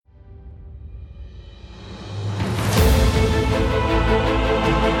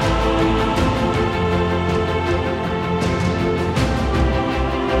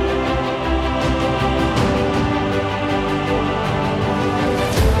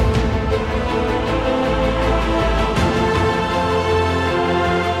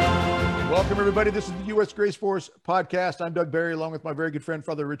everybody. This is the U.S. Grace Force podcast. I'm Doug Barry, along with my very good friend,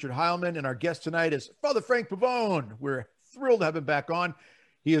 Father Richard Heilman, and our guest tonight is Father Frank Pavone. We're thrilled to have him back on.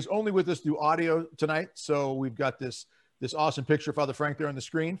 He is only with us through audio tonight, so we've got this awesome picture of Father Frank there on the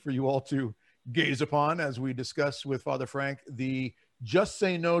screen for you all to gaze upon as we discuss with Father Frank the Just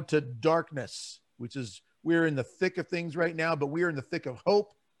Say No to Darkness, which is, we're in the thick of things right now, but we are in the thick of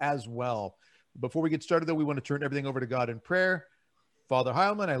hope as well. Before we get started, though, we want to turn everything over to God in prayer. Father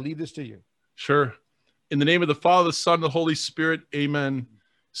Heilman, I leave this to you. Sure. In the name of the Father, the Son, and the Holy Spirit, amen.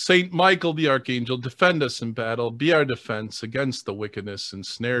 Saint Michael the Archangel, defend us in battle, be our defense against the wickedness and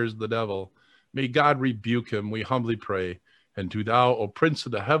snares of the devil. May God rebuke him, we humbly pray. And do thou, O Prince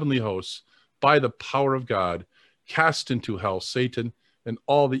of the heavenly hosts, by the power of God, cast into hell Satan and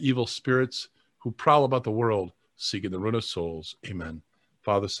all the evil spirits who prowl about the world, seeking the ruin of souls. Amen.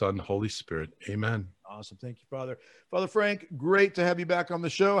 Father, Son, Holy Spirit. Amen. Awesome. Thank you, Father. Father Frank, great to have you back on the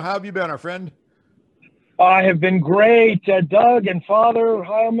show. How have you been, our friend? I have been great, Doug and Father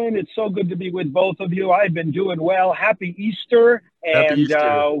Heilman. It's so good to be with both of you. I've been doing well. Happy Easter. And Happy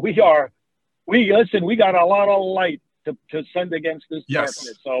Easter. we got a lot of light to send against this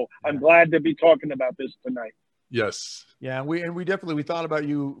darkness. So I'm glad to be talking about this tonight. Yes. Yeah, we thought about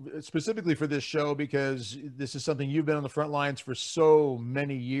you specifically for this show because this is something you've been on the front lines for so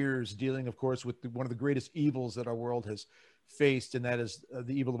many years, dealing, of course, with one of the greatest evils that our world has faced, and that is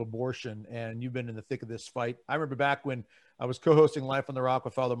the evil of abortion. And you've been in the thick of this fight. I remember back when I was co-hosting Life on the Rock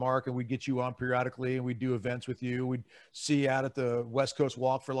with Father Mark, and we'd get you on periodically, and we'd do events with you. We'd see you out at the West Coast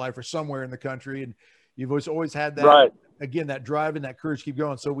Walk for Life or somewhere in the country, and you've always had that, right. Again, that drive and that courage to keep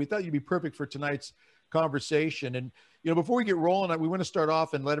going. So we thought you'd be perfect for tonight's conversation. And before we get rolling, we want to start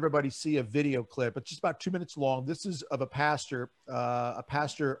off and let everybody see a video clip. It's just about 2 minutes long. This is of a pastor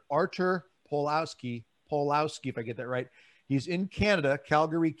Artur Pawlowski, if I get that right. He's in Canada,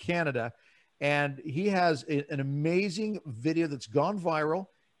 Calgary, Canada, and he has an amazing video that's gone viral.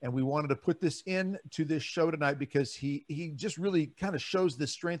 And we wanted to put this into this show tonight because he just really kind of shows the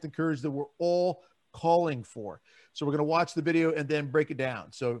strength and courage that we're all calling for. So we're going to watch the video and then break it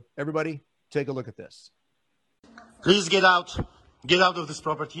down. So everybody, take a look at this. Please get out. Get out of this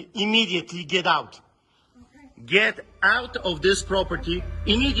property. Immediately get out. Get out of this property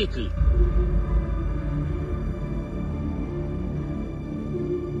immediately.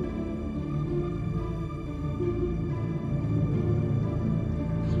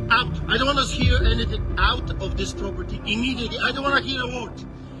 Out. I don't want to hear anything. Out of this property immediately. I don't want to hear a word.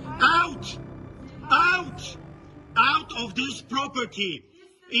 Out. Out. Out of this property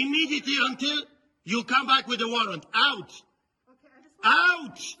immediately until you come back with a warrant. Out.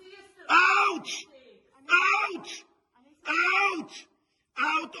 Out. Out. Out. Out.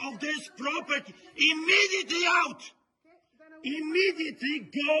 Out of this property. Immediately out. Immediately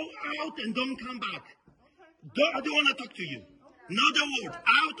go out and don't come back. I don't want to talk to you. Not a word.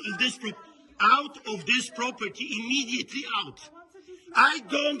 Out of this property. Immediately out. I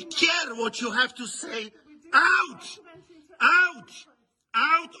don't care what you have to say. Out. Out.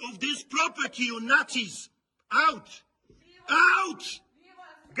 Out of this property, you Nazis! Out! Out!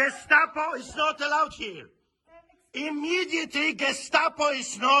 Gestapo is not allowed here. Immediately, Gestapo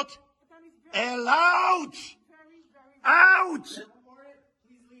is not allowed. Out!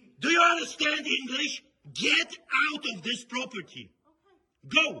 Do you understand English? Get out of this property.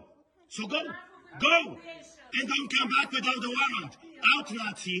 Go. So go. Go. And don't come back without a warrant. Out,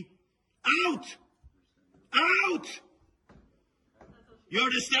 Nazi. Out. Out. You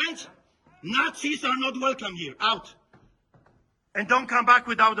understand? Nazis are not welcome here. Out. And don't come back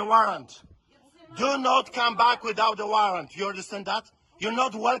without a warrant. Do not come back without a warrant. You understand that? You're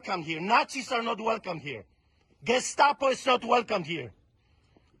not welcome here. Nazis are not welcome here. Gestapo is not welcome here.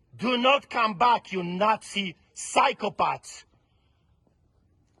 Do not come back, you Nazi psychopaths.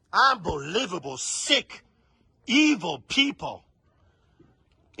 Unbelievable, sick, evil people.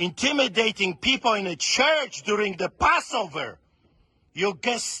 Intimidating people in a church during the Passover. You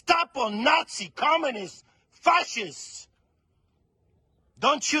Gestapo, Nazi, communists, fascists.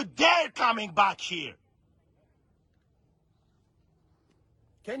 Don't you dare coming back here.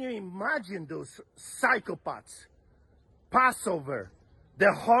 Can you imagine those psychopaths? Passover,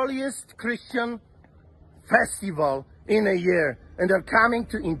 the holiest Christian festival in a year, and they're coming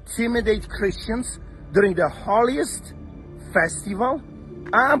to intimidate Christians during the holiest festival?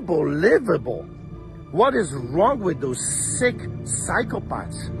 Unbelievable. What is wrong with those sick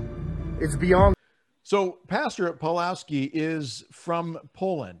psychopaths? It's beyond. So Pastor Pawlowski is from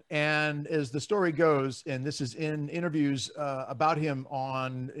Poland, and as the story goes, and this is in interviews about him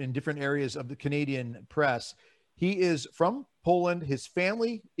in different areas of the Canadian press, He is from Poland. His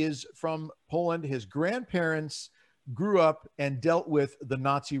family is from Poland. His grandparents grew up and dealt with the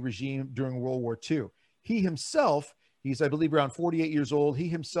Nazi regime during World War II. He himself, he's, I believe, around 48 years old. He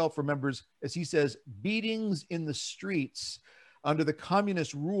himself remembers, as he says, beatings in the streets under the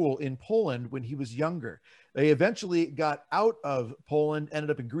communist rule in Poland when he was younger. They eventually got out of Poland, ended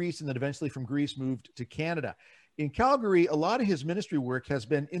up in Greece, and then eventually from Greece moved to Canada. In Calgary, a lot of his ministry work has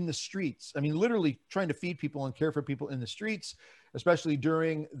been in the streets. I mean, literally trying to feed people and care for people in the streets, especially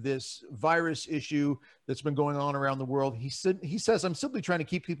during this virus issue that's been going on around the world. He says, I'm simply trying to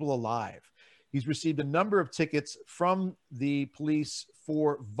keep people alive. He's received a number of tickets from the police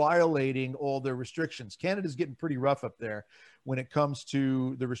for violating all their restrictions. Canada's getting pretty rough up there when it comes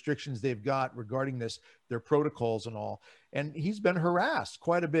to the restrictions they've got regarding this, their protocols and all. And he's been harassed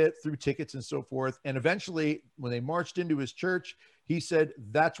quite a bit through tickets and so forth. And eventually, when they marched into his church, he said,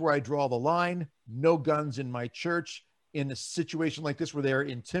 that's where I draw the line. No guns in my church. In a situation like this where they're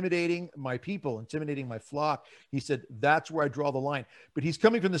intimidating my people, intimidating my flock, he said, that's where I draw the line. But he's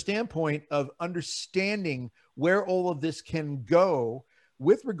coming from the standpoint of understanding where all of this can go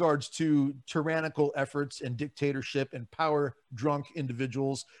with regards to tyrannical efforts and dictatorship and power drunk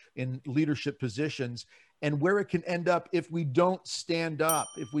individuals in leadership positions, and where it can end up if we don't stand up,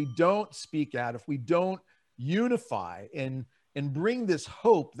 if we don't speak out, if we don't unify and bring this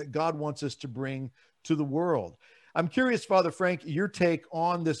hope that God wants us to bring to the world. I'm curious, Father Frank, your take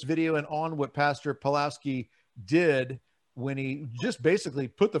on this video and on what Pastor Pawlowski did when he just basically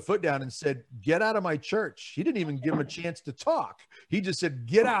put the foot down and said, get out of my church. He didn't even give him a chance to talk. He just said,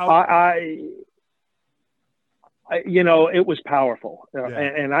 get out. You know, it was powerful.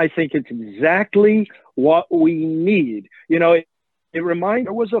 And I think it's exactly what we need. You know, there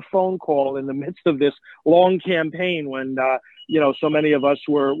was a phone call in the midst of this long campaign when, you know, so many of us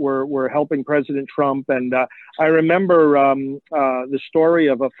were helping President Trump. And I remember the story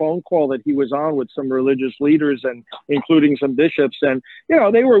of a phone call that he was on with some religious leaders and including some bishops. And, you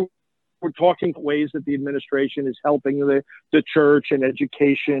know, they were talking ways that the administration is helping the church and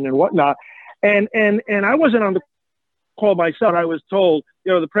education and whatnot. And I wasn't on the call myself. I was told,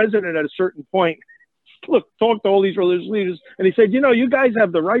 you know, the president at a certain point, look, talked to all these religious leaders, and he said, you know, you guys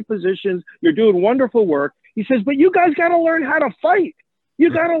have the right positions. You're doing wonderful work. He says, but you guys got to learn how to fight.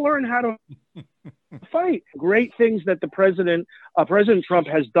 You got to learn how to fight. Great things that the President Trump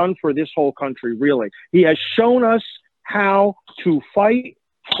has done for this whole country, really. He has shown us how to fight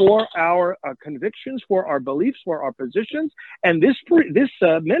for our convictions, for our beliefs, for our positions. And this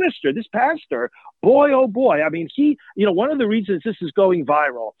minister, this pastor, boy, oh boy. I mean, you know, one of the reasons this is going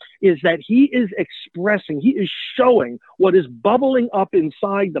viral is that he is showing what is bubbling up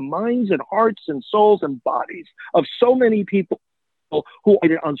inside the minds and hearts and souls and bodies of so many people who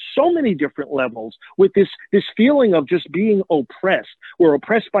are on so many different levels with this feeling of just being oppressed. We're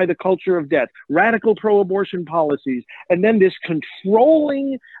oppressed by the culture of death, radical pro-abortion policies, and then this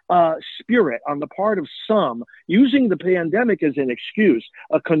controlling spirit on the part of some, using the pandemic as an excuse,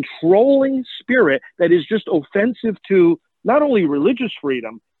 a controlling spirit that is just offensive to not only religious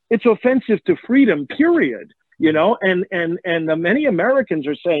freedom, it's offensive to freedom, period. You know, and many Americans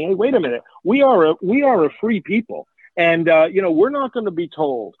are saying, hey, wait a minute, we are a free people. And, you know, we're not going to be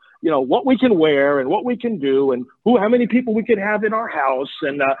told, you know, what we can wear and what we can do and how many people we could have in our house.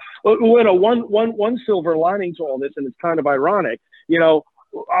 And, you know, one silver lining to all this, and it's kind of ironic, you know,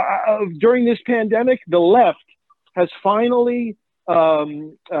 during this pandemic, the left has finally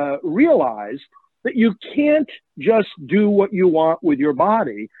realized that you can't just do what you want with your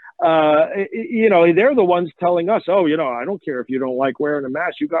body. You know, they're the ones telling us, oh, you know, I don't care if you don't like wearing a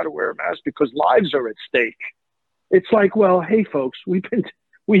mask, you got to wear a mask because lives are at stake. It's like, well, hey, folks, we've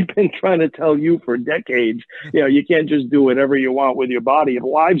been trying to tell you for decades, you know, you can't just do whatever you want with your body if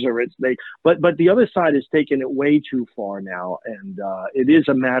lives are at stake. But the other side has taken it way too far now, and it is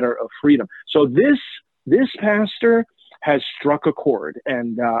a matter of freedom. So this pastor has struck a chord,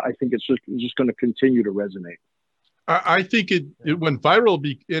 and I think it's just going to continue to resonate. I think it went viral,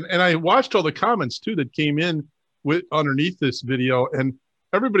 and I watched all the comments too that came in underneath this video, and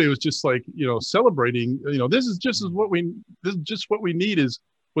everybody was just like, you know, celebrating, you know, this is just what we need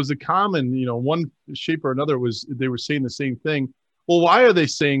was the common, you know, one shape or another they were saying the same thing. Well, why are they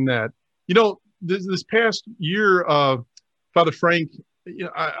saying that? You know, this past year, Father Frank, you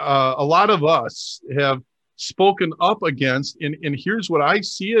know, a lot of us have spoken up against, and here's what I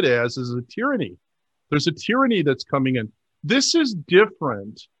see it as a tyranny. There's a tyranny that's coming in. This is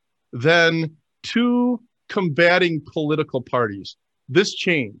different than two combating political parties. This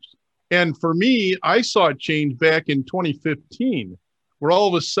changed. And for me, I saw it change back in 2015, where all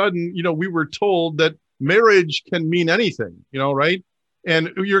of a sudden, you know, we were told that marriage can mean anything, right?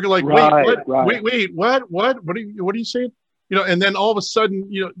 And you're like, Right, wait, right. what are you saying? And then all of a sudden,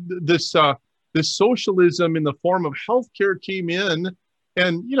 this socialism in the form of healthcare came in,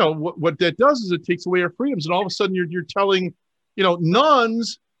 and what that does is it takes away our freedoms, and all of a sudden you're telling,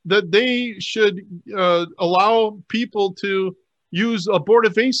 nuns that they should allow people to use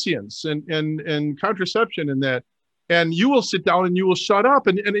abortifacients and contraception and that, and you will sit down and you will shut up,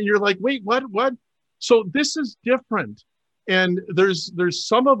 and you're like, wait, what? So this is different. And there's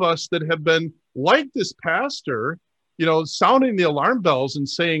some of us that have been like this pastor, sounding the alarm bells and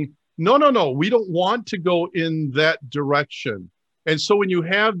saying, no, we don't want to go in that direction. And so when you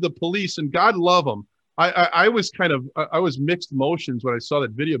have the police, and God love them, I was mixed emotions when I saw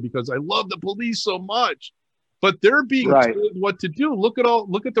that video, because I love the police so much, but they're being told what to do. Look at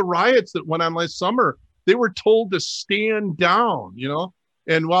the riots that went on last summer. They were told to stand down,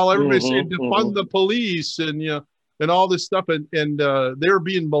 and while everybody's saying defund the police and all this stuff, and they were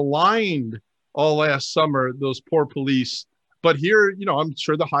being maligned all last summer, those poor police. But here, I'm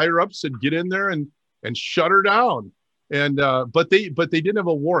sure the higher ups said, get in there and shut her down. And but they didn't have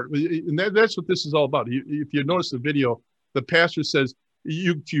a warrant, and that's what this is all about. If you notice the video, the pastor says,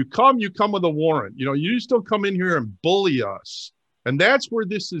 you come with a warrant. You just don't come in here and bully us. And that's where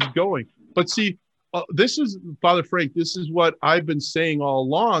this is going. But see, this is, Father Frank, this is what I've been saying all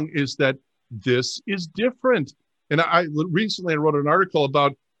along, is that this is different. And I recently wrote an article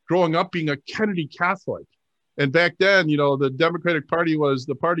about growing up being a Kennedy Catholic. And back then, the Democratic Party was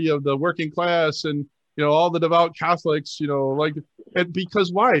the party of the working class, and, all the devout Catholics, and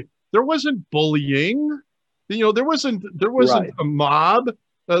because why? There wasn't bullying. There wasn't a mob.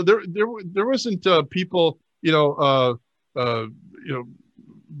 There wasn't people,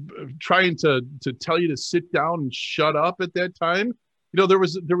 trying to tell you to sit down and shut up at that time. There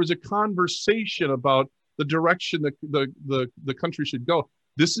was a conversation about the direction that the country should go.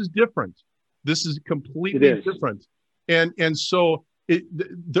 This is different. This is completely different. And so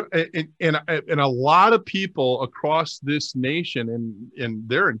and a lot of people across this nation, and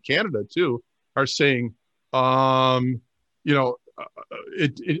they're in Canada too, are saying, we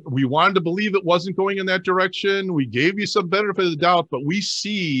wanted to believe it wasn't going in that direction. We gave you some benefit of the doubt, but we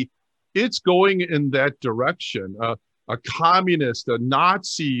see it's going in that direction. A communist, a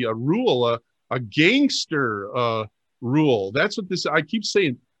Nazi, a rule, a gangster rule. That's what this, I keep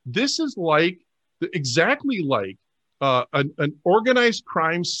saying, this is exactly like an organized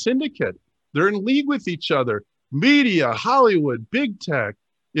crime syndicate. They're in league with each other. Media, Hollywood, big tech,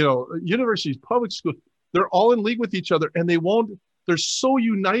 universities, public schools, they're all in league with each other, and they're so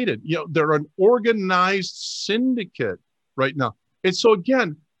united. They're an organized syndicate right now. And so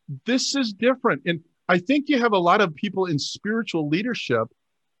again, this is different. And I think you have a lot of people in spiritual leadership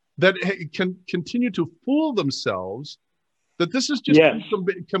that can continue to fool themselves that this is just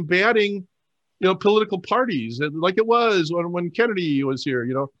combating, political parties, like it was when Kennedy was here.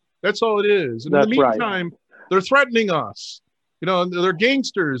 That's all it is. And in the meantime, they're threatening us. They're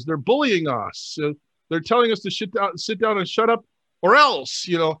gangsters. They're bullying us. They're telling us to sit down and shut up, or else.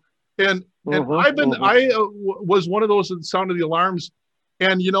 And I was one of those that sounded the alarms.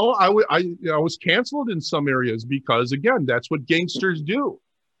 And I was canceled in some areas because, again, that's what gangsters do.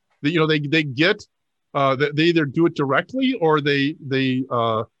 They get they either do it directly, or they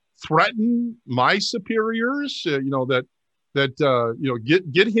threaten my superiors. Get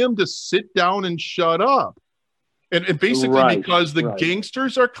him to sit down and shut up, and basically because the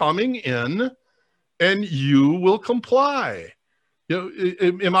gangsters are coming in, and you will comply.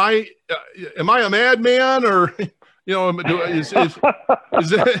 Am I a madman, or is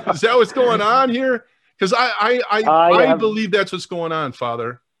that what's going on here? Because I believe that's what's going on,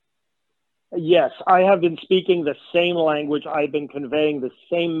 Father. Yes, I have been speaking the same language. I've been conveying the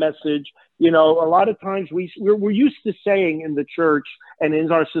same message. A lot of times we're used to saying in the church and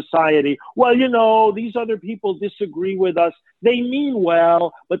in our society, well, these other people disagree with us. They mean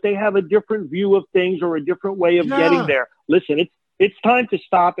well, but they have a different view of things or a different way of getting there. Listen, it's time to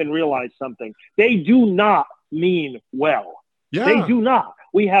stop and realize something. They do not mean well. Yeah. They do not.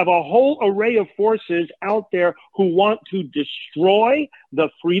 We have a whole array of forces out there who want to destroy the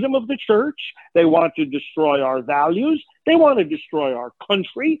freedom of the church. They want to destroy our values. They want to destroy our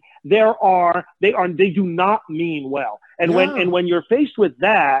country. They do not mean well. And when you're faced with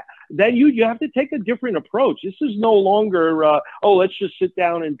that, then you have to take a different approach. This is no longer, let's just sit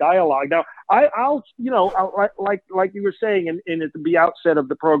down and dialogue. Now, I'll like you were saying in at the outset of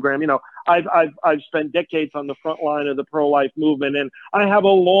the program, I've spent decades on the front line of the pro-life movement, and I have a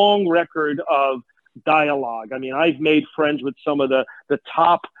long record of dialogue. I mean, I've made friends with some of the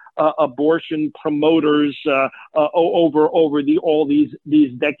top abortion promoters over all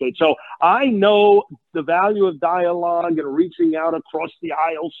these decades. So I know the value of dialogue and reaching out across the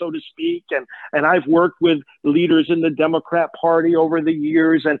aisle, so to speak, and I've worked with leaders in the Democrat Party over the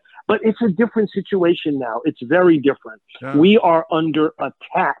years, but it's a different situation now. It's very different. Yeah. We are under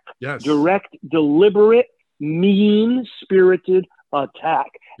attack. Yes. Direct, deliberate, mean-spirited attack.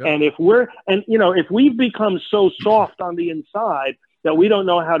 Yep. And if we've become so soft on the inside that we don't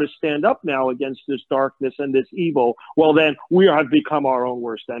know how to stand up now against this darkness and this evil, well, then we have become our own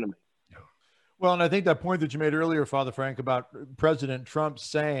worst enemy. Well, and I think that point that you made earlier, Father Frank, about President Trump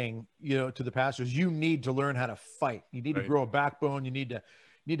saying, to the pastors, you need to learn how to fight. You need to grow a backbone. You need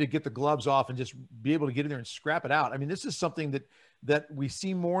to get the gloves off and just be able to get in there and scrap it out. I mean, this is something that we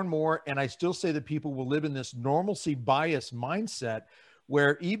see more and more. And I still say that people will live in this normalcy bias mindset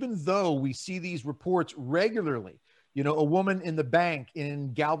where even though we see these reports regularly, a woman in the bank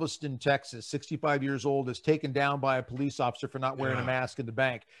in Galveston, Texas, 65 years old, is taken down by a police officer for not wearing a mask in the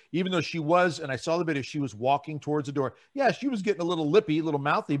bank, even though she was, and I saw the video, she was walking towards the door. Yeah, she was getting a little lippy, a little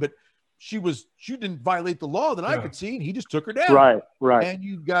mouthy, but she didn't violate the law that I could see, and he just took her down. Right. And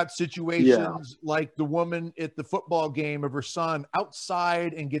you've got situations like the woman at the football game of her son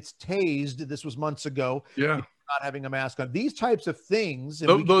outside and gets tased. This was months ago. Yeah. Not having a mask on. These types of things.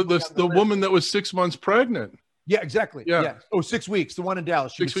 The woman that was 6 months pregnant. Yeah, exactly. Yeah. Oh, 6 weeks. The one in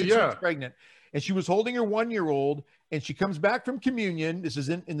Dallas. She was 6 months pregnant. And she was holding her 1-year-old, and she comes back from communion. This is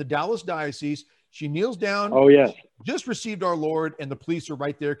in the Dallas diocese. She kneels down. Oh, yes. Just received our Lord, and the police are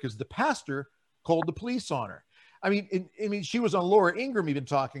right there because the pastor called the police on her. I mean, she was on Laura Ingraham even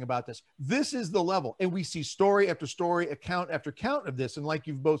talking about this. This is the level. And we see story after story, account after account of this. And like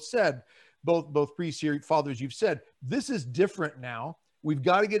you've both said, both priests here, fathers, you've said, this is different now. We've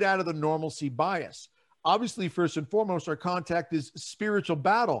got to get out of the normalcy bias. Obviously, first and foremost, our contact is spiritual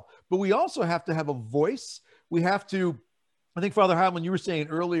battle, but we also have to have a voice. We have to, I think, Father Heilman, you were saying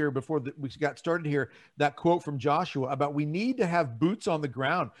earlier before we got started here, that quote from Joshua about we need to have boots on the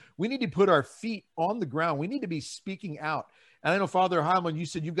ground. We need to put our feet on the ground. We need to be speaking out. And I know, Father Heilman, you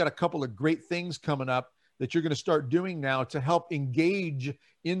said you've got a couple of great things coming up that you're going to start doing now to help engage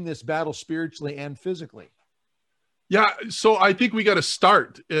in this battle spiritually and physically. Yeah, so I think we got to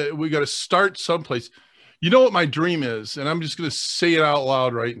start. We got to start someplace. You know what my dream is, and I'm just going to say it out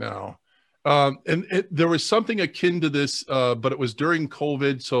loud right now. There was something akin to this, but it was during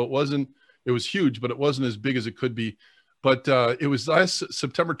COVID, so it was huge, but it wasn't as big as it could be. But it was last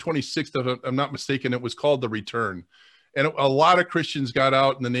September 26th, if I'm not mistaken. It was called The Return. And a lot of Christians got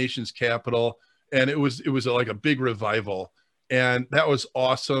out in the nation's capital, and it was like a big revival. And that was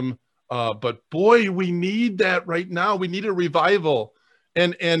awesome. But boy, we need that right now. We need a revival.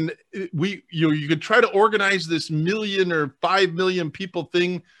 And you could try to organize this 1 million or 5 million people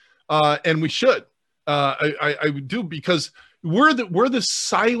thing, and we should. I do, because we're the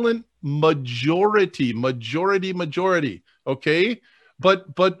silent majority. Okay,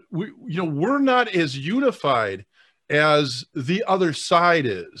 but we're not as unified as the other side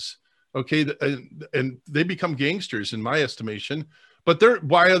is. Okay, and they become gangsters in my estimation. But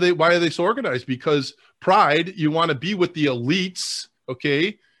why are they so organized? Because pride. You want to be with the elites.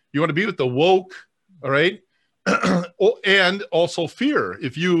 Okay, you want to be with the woke, all right, and also fear.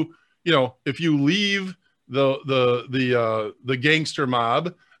 If you leave the gangster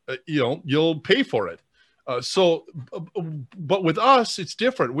mob, you'll pay for it. But with us, it's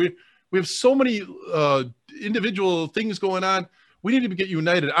different. We have so many individual things going on. We need to get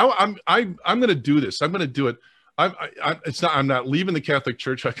united. I'm going to do this. I'm going to do it. I'm not leaving the Catholic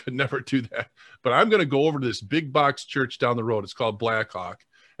Church. I could never do that. But I'm going to go over to this big box church down the road. It's called Blackhawk.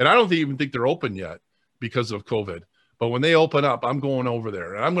 And I don't even think they're open yet because of COVID. But when they open up, I'm going over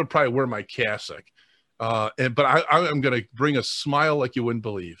there. And I'm going to probably wear my cassock. But I'm going to bring a smile like you wouldn't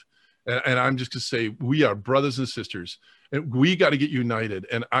believe. And I'm just going to say, we are brothers and sisters. And we got to get united.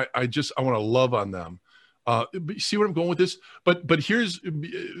 And I want to love on them. See where I'm going with this? But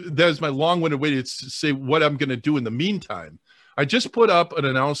that's my long-winded way to say what I'm going to do in the meantime. I just put up an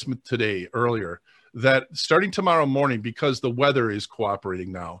announcement earlier that starting tomorrow morning, because the weather is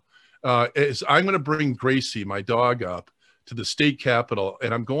cooperating now, I'm going to bring Gracie, my dog, up to the state capitol,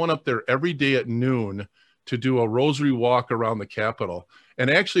 and I'm going up there every day at noon to do a rosary walk around the Capitol. And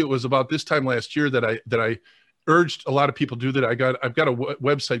actually, it was about this time last year that I urged a lot of people to do that. I've got a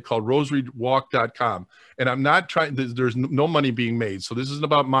website called rosarywalk.com, and I'm not trying, there's no money being made. So this isn't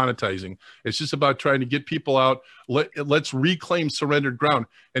about monetizing. It's just about trying to get people out. Let's reclaim surrendered ground.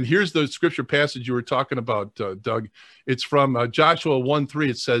 And here's the scripture passage you were talking about, Doug. It's from Joshua 1:3.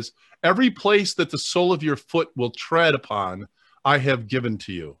 It says, every place that the sole of your foot will tread upon, I have given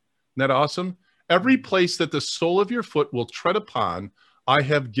to you. that awesome? Every place that the sole of your foot will tread upon, I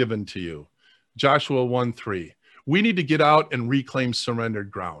have given to you. Joshua 1:3. We need to get out and reclaim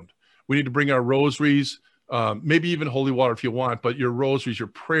surrendered ground. We need to bring our rosaries, maybe even holy water if you want, but your rosaries, your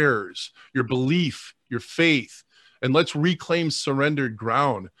prayers, your belief, your faith, and let's reclaim surrendered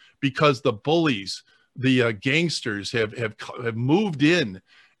ground, because the bullies, the gangsters have moved in,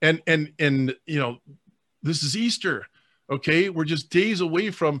 and you know, this is Easter, okay? We're just days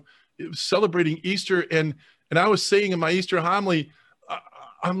away from celebrating Easter, and I was saying in my Easter homily,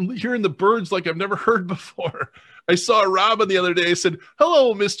 I'm hearing the birds like I've never heard before. I saw a robin the other day. I said,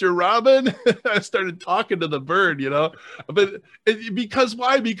 "Hello, Mr. Robin." I started talking to the bird, you know, but because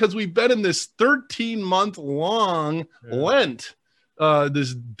why? Because we've been in this 13-month long Lent,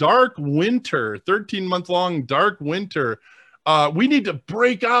 this dark winter, 13-month long dark winter. We need to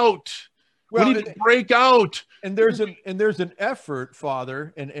break out. Well, we need to break out. And there's an effort,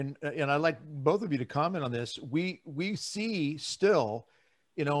 Father, and I'd like both of you to comment on this. We see still,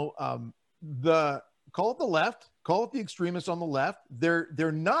 you know, call it the left, call it the extremists on the left.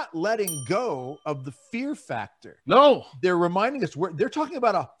 They're not letting go of the fear factor. No, they're reminding us they're talking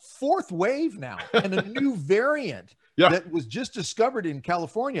about a fourth wave now and a new variant. That was just discovered in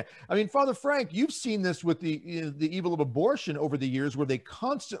California. I mean, Father Frank, you've seen this with the evil of abortion over the years, where they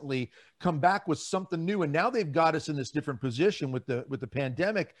constantly come back with something new, and now they've got us in this different position with the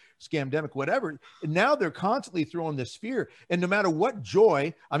pandemic, scamdemic, whatever. And now they're constantly throwing this fear. And no matter what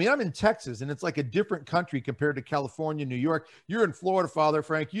joy, I mean, I'm in Texas, and it's like a different country compared to California, New York. You're in Florida, Father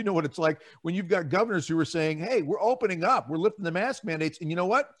Frank. You know what it's like when you've got governors who are saying, "Hey, we're opening up, we're lifting the mask mandates," and you know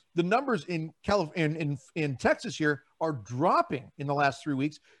what? The numbers in Texas here are dropping in the last 3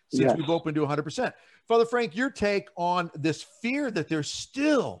 weeks since we've opened to 100%. Father Frank, your take on this fear that they're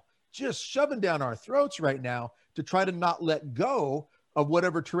still just shoving down our throats right now to try to not let go of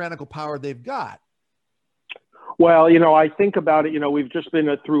whatever tyrannical power they've got. Well, you know, I think about it. You know, we've just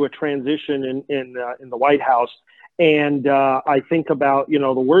been through a transition in the White House, and I think about, you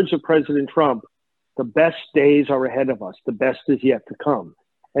know, the words of President Trump: "The best days are ahead of us. The best is yet to come."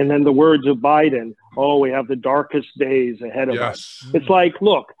 And then the words of Biden: "Oh, we have the darkest days ahead of us." It's like,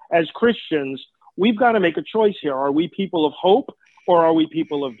 look, as Christians, we've got to make a choice here. Are we people of hope, or are we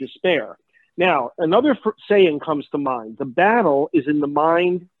people of despair? Now, another saying comes to mind: the battle is in the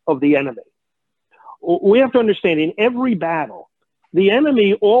mind of the enemy. We have to understand, in every battle, the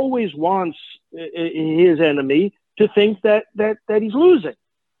enemy always wants his enemy to think that he's losing.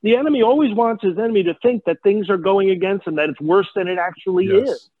 The enemy always wants his enemy to think that things are going against him, that it's worse than it actually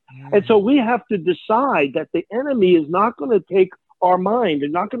is. And so we have to decide that the enemy is not going to take our mind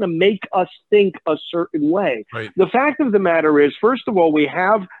and not going to make us think a certain way. Right. The fact of the matter is, first of all, we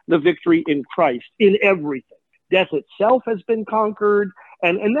have the victory in Christ in everything. Death itself has been conquered.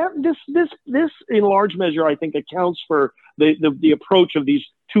 And that this in large measure, I think, accounts for the approach of these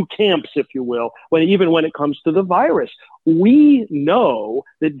two camps, if you will, even when it comes to the virus. We know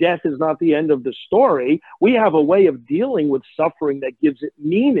that death is not the end of the story. We have a way of dealing with suffering that gives it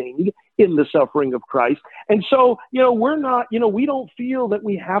meaning in the suffering of Christ. And so, you know, we don't feel that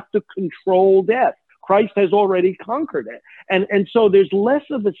we have to control death. Christ has already conquered it. And so there's less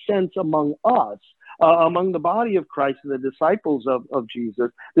of a sense among us, among the body of Christ and the disciples of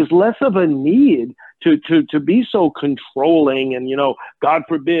Jesus, there's less of a need to be so controlling and, you know, God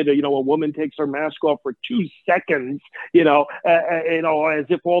forbid, you know, a woman takes her mask off for 2 seconds, you know, as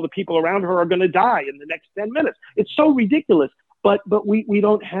if all the people around her are going to die in the next 10 minutes. It's so ridiculous. But we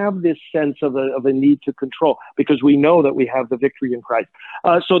don't have this sense of a need to control, because we know that we have the victory in Christ.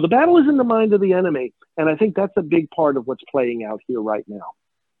 So the battle is in the mind of the enemy. And I think that's a big part of what's playing out here right now.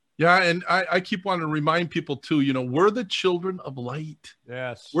 Yeah, and I keep wanting to remind people too, you know, we're the children of light.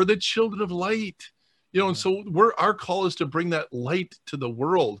 Yes. We're the children of light. You know, and so our call is to bring that light to the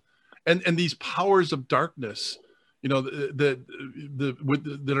world. And these powers of darkness, you know, that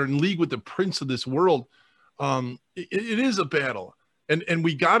are in league with the prince of this world, it is a battle. And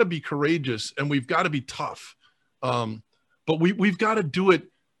we got to be courageous, and we've got to be tough. But we've got to do it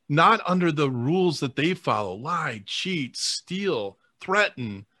not under the rules that they follow: lie, cheat, steal,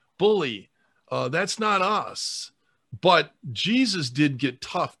 threaten, bully. That's not us. But Jesus did get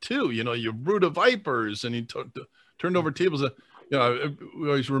tough too. You know, you brood of vipers, and he turned over tables. You know, we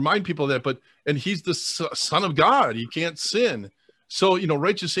always remind people of that. And he's the Son of God. He can't sin. So, you know,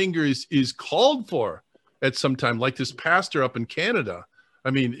 righteous anger is called for at some time, like this pastor up in Canada.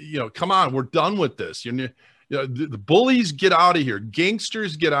 I mean, you know, come on, we're done with this. You know, the bullies, get out of here.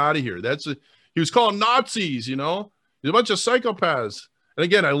 Gangsters, get out of here. He was calling Nazis. You know, there's a bunch of psychopaths. And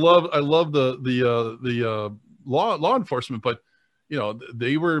again, I love the law enforcement, but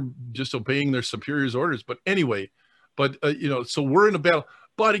they were just obeying their superiors' orders. But anyway, so we're in a battle.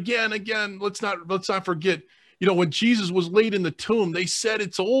 But again, let's not forget, when Jesus was laid in the tomb, they said,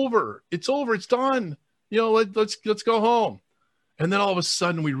 it's over, it's done. Let's go home. And then all of a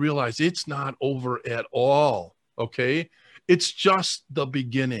sudden we realize it's not over at all. Okay. It's just the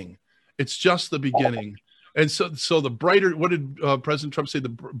beginning. It's just the beginning. And so the brighter, what did President Trump say? The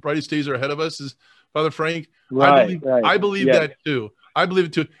brightest days are ahead of us, is Father Frank? Right. I believe yes. that too. I believe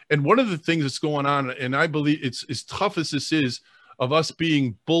it too. And one of the things that's going on, and I believe it's as tough as this is of us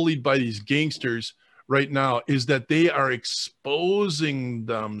being bullied by these gangsters right now, is that they are exposing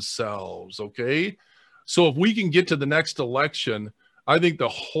themselves. Okay. So if we can get to the next election, I think the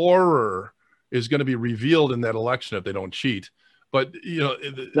horror is going to be revealed in that election if they don't cheat. But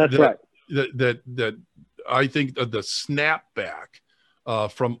that's right. That I think the snapback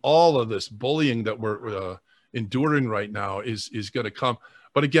from all of this bullying that we're enduring right now is going to come.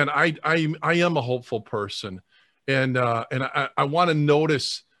 But again, I am a hopeful person, and I want to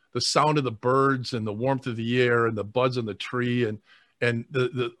notice the sound of the birds and the warmth of the air and the buds on the tree, and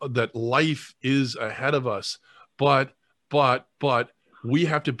that life is ahead of us. But we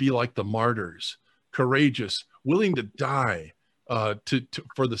have to be like the martyrs, courageous, willing to die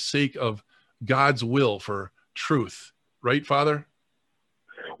for the sake of God's will, for truth. Right, Father?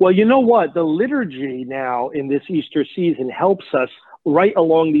 Well, you know what? The liturgy now in this Easter season helps us right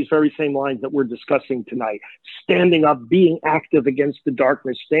along these very same lines that we're discussing tonight. Standing up, being active against the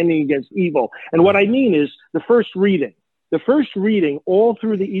darkness, standing against evil. And what I mean is the first reading. The first reading all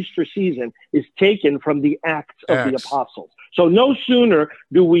through the Easter season is taken from the Acts of the Apostles. So no sooner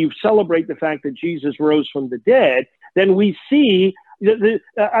do we celebrate the fact that Jesus rose from the dead than we see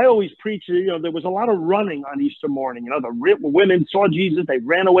I always preach, there was a lot of running on Easter morning. The women saw Jesus, they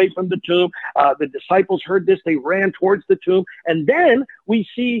ran away from the tomb. The disciples heard this, they ran towards the tomb. And then we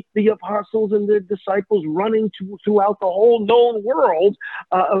see the apostles and the disciples running throughout the whole known world,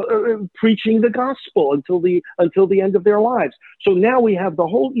 preaching the gospel until the end of their lives. So now we have the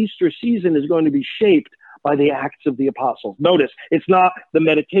whole Easter season is going to be shaped by the Acts of the Apostles. Notice, it's not the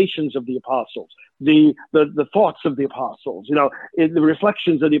meditations of the apostles, the thoughts of the apostles, the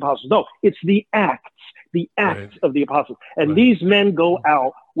reflections of the apostles. No, it's the Acts right. of the apostles. And right. These men go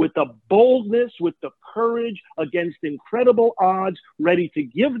out with the boldness, with the courage against incredible odds, ready to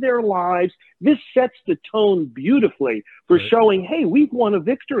give their lives. This sets the tone beautifully for right. showing, hey, we've won a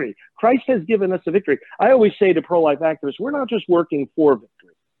victory. Christ has given us a victory. I always say to pro-life activists, we're not just working for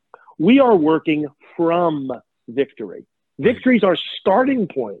victory. We are working from victory. Victory's our starting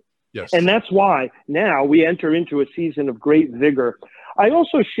point. Yes. And that's why now we enter into a season of great vigor. I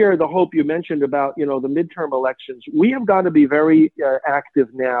also share the hope you mentioned about, the midterm elections. We have got to be very active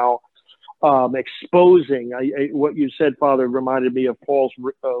now, exposing what you said, Father, reminded me of Paul's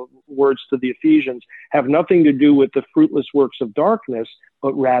words to the Ephesians, have nothing to do with the fruitless works of darkness,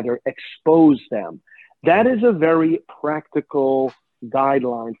 but rather expose them. That is a very practical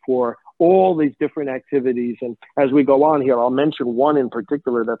guideline for all these different activities. And as we go on here, I'll mention one in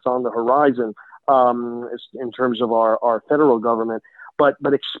particular that's on the horizon in terms of our federal government. But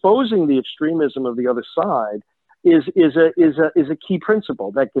exposing the extremism of the other side is a key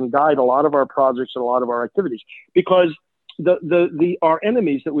principle that can guide a lot of our projects and a lot of our activities, because our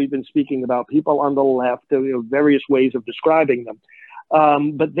enemies that we've been speaking about, people on the left, various ways of describing them.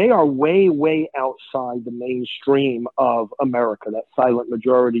 But they are way, way outside the mainstream of America, that silent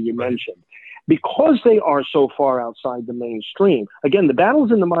majority you mentioned. Because they are so far outside the mainstream, again, the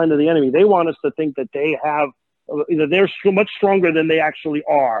battle's in the mind of the enemy. They want us to think that they have, they're so much stronger than they actually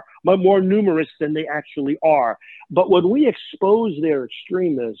are, but more numerous than they actually are. But when we expose their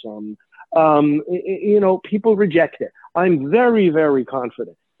extremism, people reject it. I'm very, very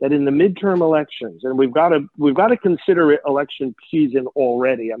confident that in the midterm elections, and we've got to consider it election season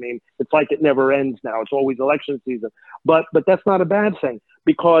already. I mean, it's like it never ends now. It's always election season. But that's not a bad thing,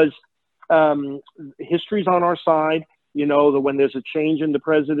 because history's on our side. When there's a change in the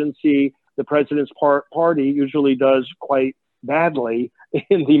presidency, the president's party usually does quite badly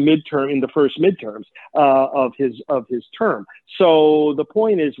in the first midterms of his term. So the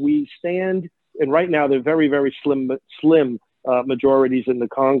point is, we stand, and right now they're very, very slim majorities in the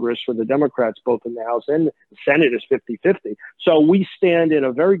Congress for the Democrats, both in the House and the Senate is 50-50. So we stand in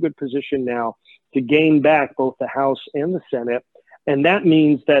a very good position now to gain back both the House and the Senate. And that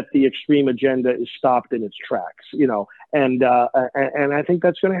means that the extreme agenda is stopped in its tracks, and I think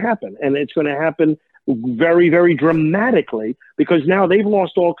that's going to happen. And it's going to happen very, very dramatically, because now they've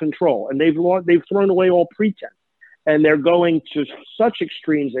lost all control, and they've thrown away all pretense. And they're going to such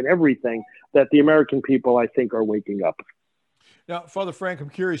extremes in everything that the American people, I think, are waking up. Now, Father Frank, I'm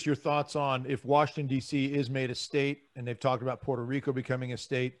curious your thoughts on if Washington, D.C. is made a state, and they've talked about Puerto Rico becoming a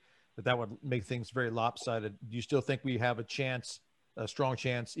state, that would make things very lopsided. Do you still think we have a chance, a strong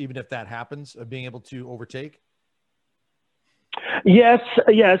chance, even if that happens, of being able to overtake? Yes,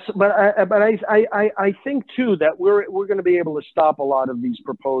 but I think too that we're going to be able to stop a lot of these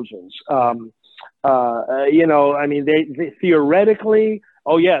proposals. You know, I mean, they theoretically,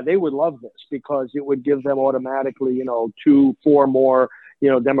 oh yeah, they would love this because it would give them automatically, you know, 2-4 more,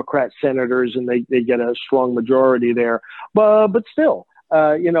 you know, Democrat senators, and they get a strong majority there. But still,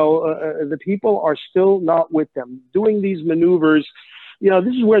 you know, the people are still not with them doing these maneuvers. You know,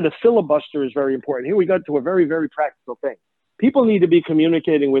 this is where the filibuster is very important. Here we got to a very, very practical thing. People need to be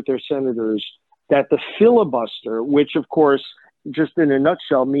communicating with their senators that the filibuster, which of course, just in a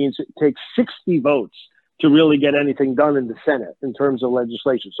nutshell, means it takes 60 votes to really get anything done in the Senate in terms of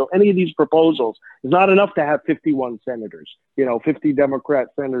legislation. So any of these proposals is not enough to have 51 senators, you know, 50 Democrat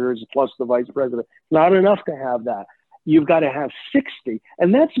senators plus the vice president. Not enough to have that. You've got to have 60.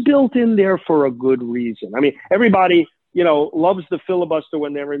 And that's built in there for a good reason. I mean, everybody, you know, loves the filibuster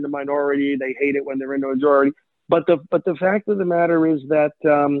when they're in the minority. They hate it when they're in the majority. But the fact of the matter is that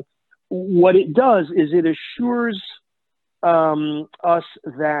what it does is it assures us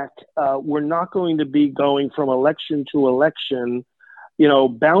that we're not going to be going from election to election, you know,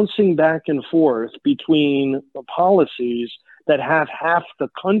 bouncing back and forth between policies that have half the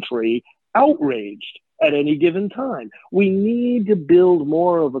country outraged at any given time. We need to build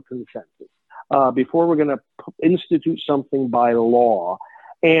more of a consensus before we're going to institute something by law.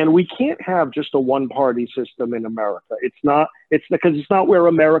 And we can't have just a one-party system in America. It's because it's not where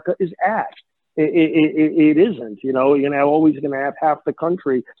America is at. It isn't, you know, you're always going to have half the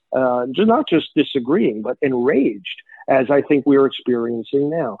country not just disagreeing, but enraged, as I think we're experiencing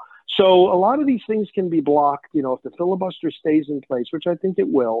now. So a lot of these things can be blocked, you know, if the filibuster stays in place, which I think it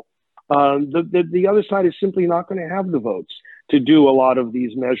will. The other side is simply not going to have the votes to do a lot of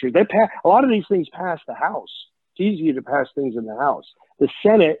these measures. A lot of these things pass the House. It's easier to pass things in the House. The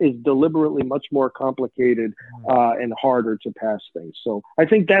Senate is deliberately much more complicated and harder to pass things. So I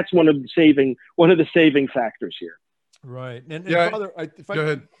think that's one of the saving factors here. Right. And yeah, Father, go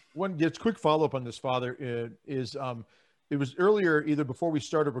ahead. One just quick follow-up on this, Father, is it was earlier, either before we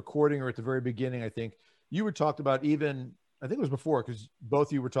started recording or at the very beginning, I think, you were talked about even, I think it was before, because both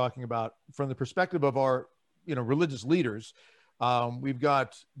of you were talking about from the perspective of our, you know, religious leaders, we've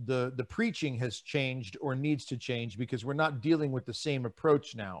got the preaching has changed or needs to change because we're not dealing with the same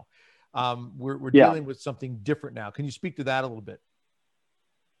approach now. We're dealing with something different now. Can you speak to that a little bit?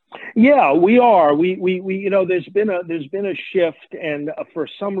 Yeah, we are. We you know, there's been a shift, and for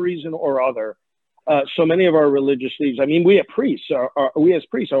some reason or other, so many of our religious leaders, I mean, we as priests are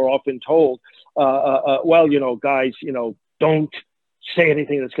often told, well, you know, guys, you know, don't say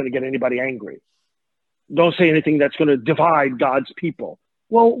anything that's going to get anybody angry. Don't say anything that's going to divide God's people.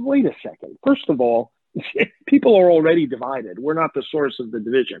 Well, wait a second. First of all, people are already divided. We're not the source of the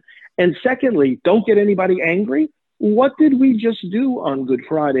division. And secondly, don't get anybody angry. What did we just do on Good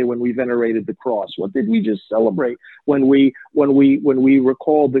Friday when we venerated the cross? What did we just celebrate when we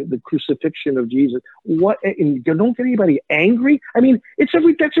recalled the crucifixion of Jesus? What? And don't get anybody angry. I mean, that's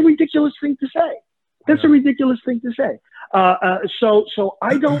a ridiculous thing to say. That's a ridiculous thing to say. So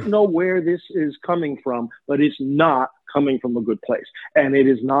I don't know where this is coming from, but it's not coming from a good place, and it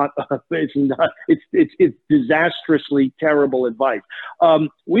is not. It's disastrously terrible advice.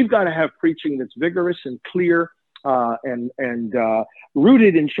 We've got to have preaching that's vigorous and clear, and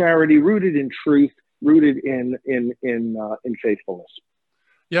rooted in charity, rooted in truth, rooted in faithfulness.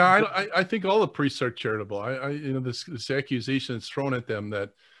 Yeah, I think all the priests are charitable. You know, this accusation is thrown at them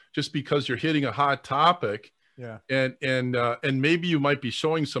that just because you're hitting a hot topic, yeah, and maybe you might be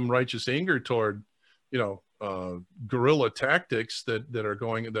showing some righteous anger toward, you know, guerrilla tactics that are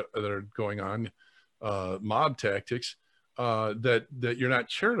going on, mob tactics, that you're not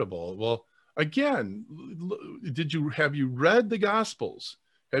charitable. Well, again, have you read the Gospels?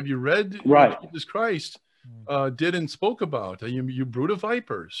 Have you read what Jesus Christ did and spoke about? You brood of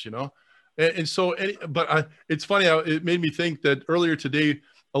vipers, you know. And so, but it's funny how it made me think that earlier today,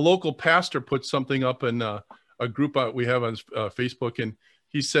 a local pastor put something up in a group we have on Facebook, and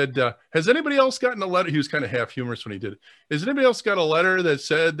he said, has anybody else gotten a letter? He was kind of half humorous when he did it. Has anybody else got a letter that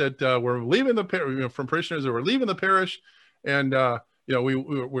said that we're leaving the parish, you know, from parishioners, or we're leaving the parish, and you know, we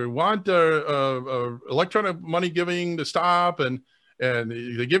want electronic money giving to stop, and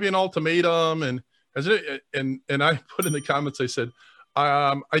they give you an ultimatum, and I put in the comments, I said,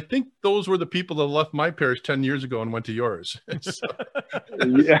 I think those were the people that left my parish 10 years ago and went to yours. So.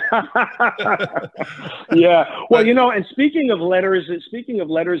 Yeah. Yeah. Well, you know, and speaking of letters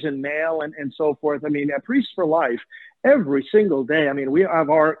and mail and so forth, I mean, at Priests for Life, every single day, I mean, we have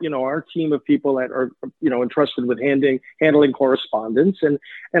our team of people that are, entrusted with handling correspondence. And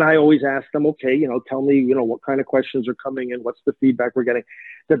I always ask them, okay, tell me, what kind of questions are coming in? What's the feedback we're getting?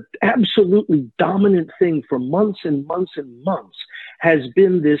 The absolutely dominant thing for months and months and months has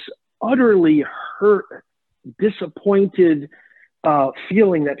been this utterly hurt, disappointed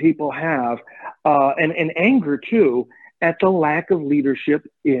feeling that people have, and anger too, at the lack of leadership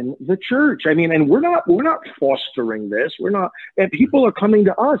in the church. I mean, and we're not fostering this. And people are coming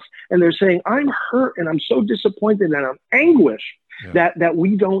to us and they're saying, I'm hurt and I'm so disappointed and I'm anguished that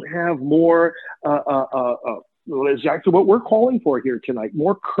we don't have more, exactly what we're calling for here tonight,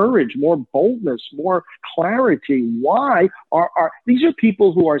 more courage, more boldness, more clarity. Why are these are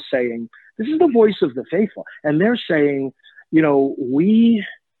people who are saying, this is the voice of the faithful. And they're saying,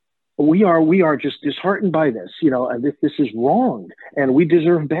 we are just disheartened by this, and this is wrong, and we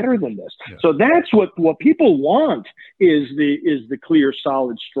deserve better than this. Yeah. So that's what people want is the clear,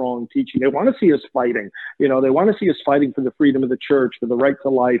 solid, strong teaching. They want to see us fighting. They want to see us fighting for the freedom of the church, for the right to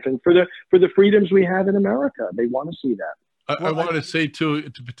life, and for the freedoms we have in America. They want to see that. I want to say too,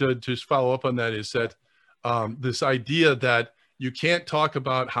 to just follow up on that, is that this idea that you can't talk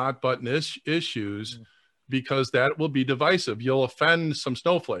about hot button issues because that will be divisive. You'll offend some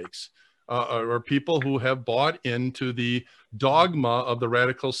snowflakes or people who have bought into the dogma of the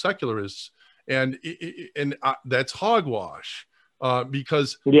radical secularists. And that's hogwash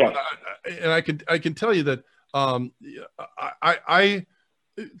because, and I can tell you that I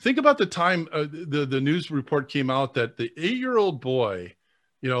think about the time the news report came out that the 8-year-old boy,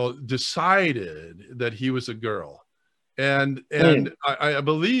 decided that he was a girl. And I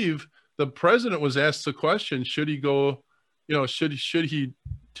believe the president was asked the question, should he go, should he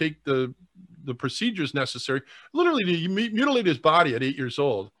take the procedures necessary, literally to mutilate his body at 8 years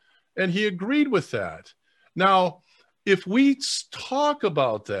old. And he agreed with that. Now, if we talk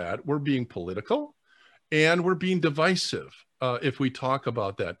about that, we're being political and we're being divisive if we talk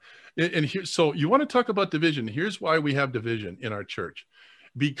about that. And here, so you want to talk about division. Here's why we have division in our church.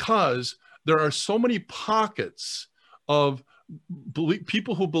 Because there are so many pockets of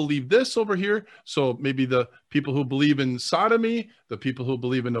people who believe this over here. So maybe the people who believe in sodomy, the people who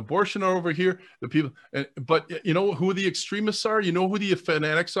believe in abortion are over here, but you know who the extremists are? You know who the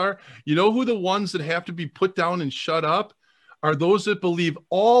fanatics are? You know who the ones that have to be put down and shut up are? Those that believe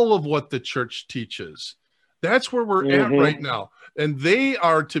all of what the church teaches. That's where we're at right now. And they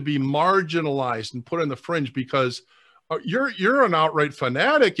are to be marginalized and put on the fringe because you're an outright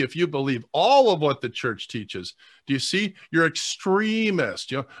fanatic if you believe all of what the church teaches. Do you see? You're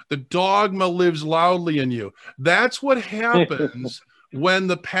extremist. The dogma lives loudly in you. That's what happens when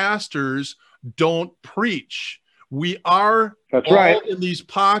the pastors don't preach. We are all in these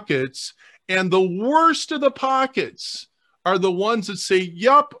pockets, and the worst of the pockets are the ones that say,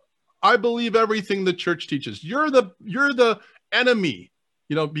 "Yup, I believe everything the church teaches." You're the enemy,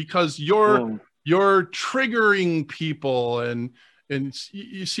 because you're triggering people, and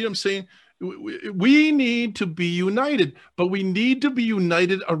you see what I'm saying? We need to be united, but we need to be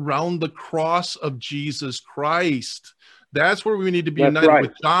united around the cross of Jesus Christ. That's where we need to be united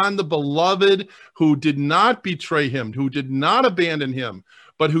with John the Beloved, who did not betray him, who did not abandon him,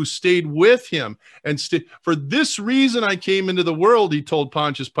 but who stayed with him. And for this reason I came into the world, he told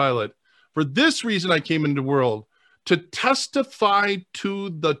Pontius Pilate. For this reason I came into the world, to testify to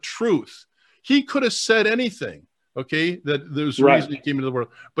the truth. He could have said anything, that there's a reason he came into the world,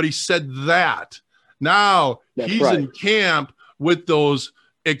 but he said that. Now he's in camp with those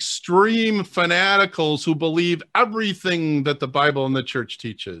extreme fanaticals who believe everything that the Bible and the church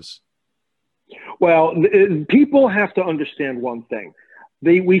teaches. Well, people have to understand one thing.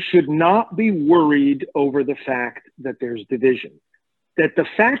 We should not be worried over the fact that there's division. That the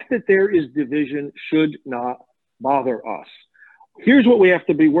fact that there is division should not bother us. Here's what we have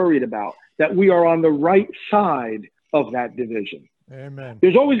to be worried about, that we are on the right side of that division. Amen.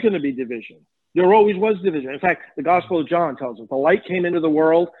 There's always going to be division. There always was division. In fact, the Gospel of John tells us the light came into the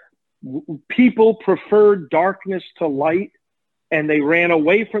world. People preferred darkness to light, and they ran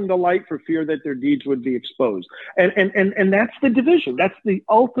away from the light for fear that their deeds would be exposed. And that's the division. That's the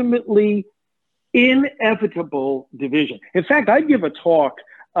ultimately inevitable division. In fact, I give a talk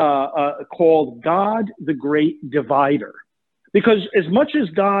called God the Great Divider. Because as much as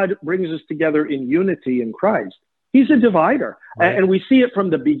God brings us together in unity in Christ, He's a divider. Right. And we see it from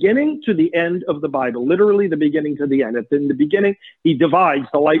the beginning to the end of the Bible, literally the beginning to the end. In the beginning, he divides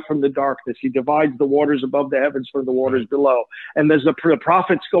the light from the darkness. He divides the waters above the heavens from the waters below. And as the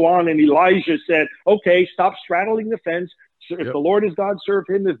prophets go on, and Elijah said, okay, stop straddling the fence. If the Lord is God, serve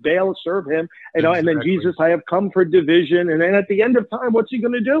him. If Baal, serve him. You know, and then Jesus, I have come for division. And then at the end of time, what's he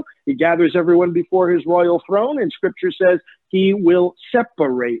going to do? He gathers everyone before his royal throne. And scripture says he will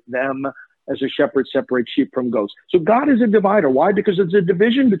separate them as a shepherd separates sheep from goats. So God is a divider. Why? Because there's a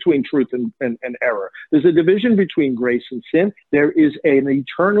division between truth and error. There's a division between grace and sin. There is an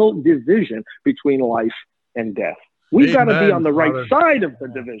eternal division between life and death. We've got to be on the right side of the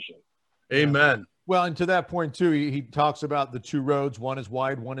division. Amen. Well, and to that point, too, he talks about the two roads. One is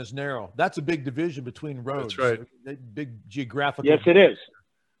wide, one is narrow. That's a big division between roads. That's right. Big geographical. Yes, it is.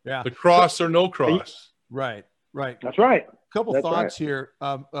 Yeah. The cross or no cross. Right. That's right. Couple thoughts here.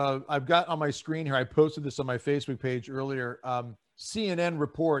 I've got on my screen here, I posted this on my Facebook page earlier. CNN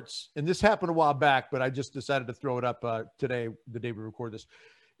reports, and this happened a while back, but I just decided to throw it up today, the day we record this.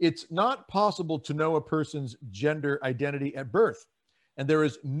 It's not possible to know a person's gender identity at birth, and there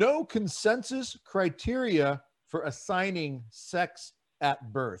is no consensus criteria for assigning sex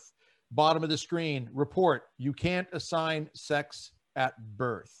at birth. Bottom of the screen, report, you can't assign sex at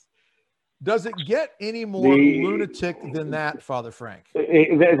birth. Does it get any more lunatic than that, Father Frank?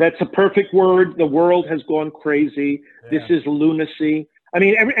 That's a perfect word. The world has gone crazy. Yeah. This is lunacy. I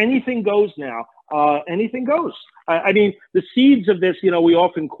mean, anything goes now. Anything goes. I mean, the seeds of this, you know, we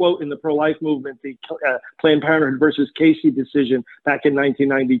often quote in the pro-life movement, the Planned Parenthood versus Casey decision back in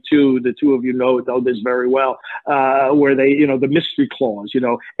 1992. The two of you know this very well, where they, you know, the mystery clause, you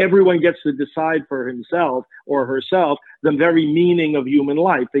know, everyone gets to decide for himself or herself the very meaning of human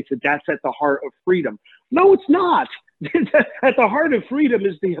life. They said that's at the heart of freedom. No, it's not. At the heart of freedom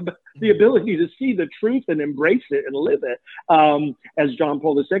is the ability to see the truth and embrace it and live it, as John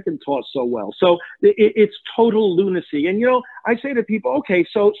Paul II taught so well. So it's total lunacy. And, you know, I say to people, okay,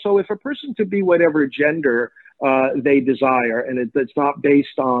 so if a person could be whatever gender they desire and it's not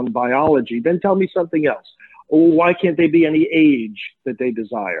based on biology, then tell me something else. Why can't they be any age that they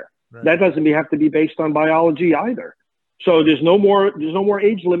desire? Right. That doesn't have to be based on biology either. So there's no more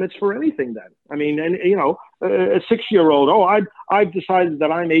age limits for anything then. I mean, and you know, a 6-year-old, I've decided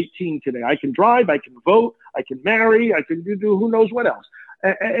that I'm 18 today. I can drive, I can vote, I can marry, I can do who knows what else.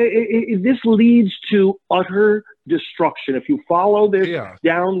 This leads to utter destruction. If you follow this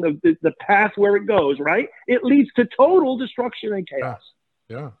down the path where it goes, right, it leads to total destruction and chaos.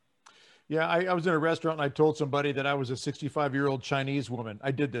 Yeah, I was in a restaurant and I told somebody that I was a 65-year-old Chinese woman.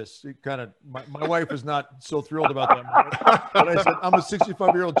 I did this. My wife was not so thrilled about that. But I said, I'm a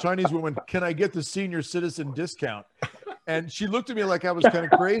 65-year-old Chinese woman. Can I get the senior citizen discount? And she looked at me like I was kind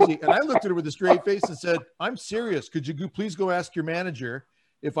of crazy. And I looked at her with a straight face and said, I'm serious. Could you please go ask your manager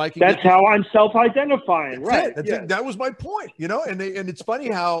if I can? That's how I'm self-identifying, right? That was my point, you know? And it's funny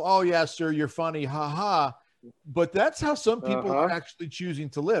how, oh, yeah, sir, you're funny. Ha ha. But that's how some people are actually choosing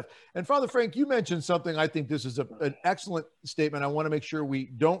to live. And Father Frank, you mentioned something. I think this is an excellent statement. I want to make sure we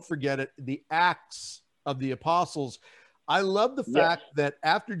don't forget it. The Acts of the Apostles. I love the fact that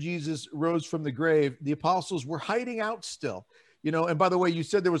after Jesus rose from the grave, the apostles were hiding out still. You know, and by the way, you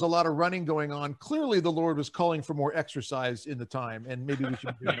said there was a lot of running going on. Clearly, the Lord was calling for more exercise in the time, and maybe we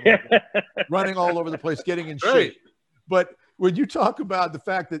should be doing running all over the place, getting in shape. But when you talk about the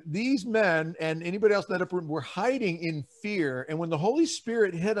fact that these men and anybody else in that upper room were hiding in fear, and when the Holy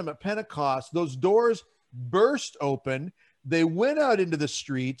Spirit hit them at Pentecost, those doors burst open. They went out into the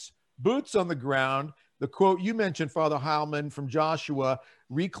streets, boots on the ground. The quote you mentioned, Father Heilman, from Joshua,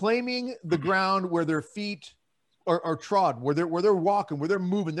 reclaiming the ground where their feet are trod, where they're walking, where they're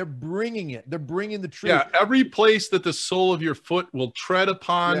moving, they're bringing it. They're bringing the truth. Yeah, every place that the sole of your foot will tread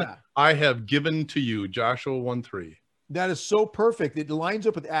upon, I have given to you. Joshua 1:3. That is so perfect. It lines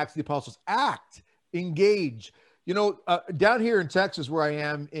up with Acts of the Apostles. Act, engage. You know, down here in Texas, where I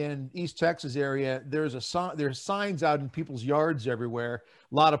am in East Texas area, there's signs out in people's yards everywhere,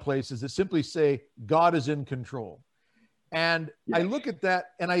 a lot of places that simply say, God is in control. And I look at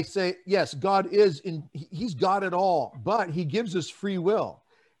that and I say, yes, God is he's got it all, but he gives us free will.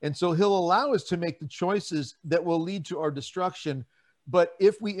 And so he'll allow us to make the choices that will lead to our destruction. But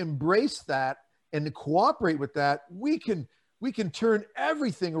if we embrace that and to cooperate with that, we can turn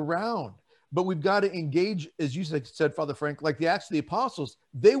everything around. But we've got to engage, as you said, Father Frank, like the Acts of the Apostles.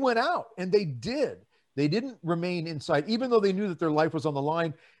 They went out and they did. They didn't remain inside, even though they knew that their life was on the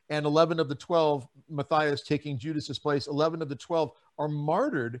line. And 11 of the 12, Matthias taking Judas's place, 11 of the 12 are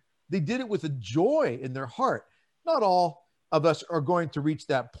martyred. They did it with a joy in their heart. Not all, of us are going to reach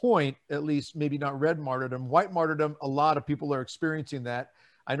that point, at least maybe not red martyrdom, white martyrdom. A lot of people are experiencing that.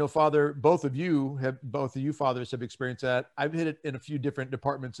 I know, Father, both of you fathers have experienced that. I've hit it in a few different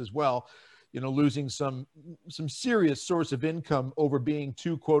departments as well, losing some serious source of income over being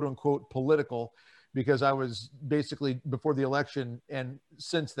too, quote unquote, political, because I was basically before the election and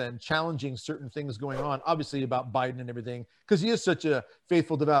since then challenging certain things going on, obviously about Biden and everything, because he is such a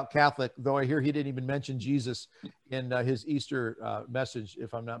faithful, devout Catholic, though I hear he didn't even mention Jesus in his Easter message,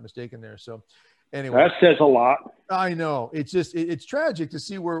 if I'm not mistaken there. So anyway, that says a lot. I know. It's just, it's tragic to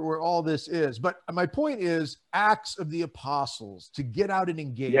see where all this is. But my point is Acts of the Apostles, to get out and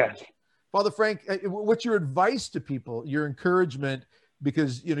engage. Yes. Father Frank, what's your advice to people, your encouragement?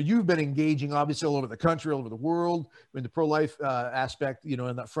 Because, you've been engaging obviously all over the country, all over the world in the pro-life aspect,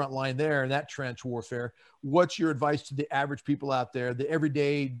 in that front line there and that trench warfare. What's your advice to the average people out there, the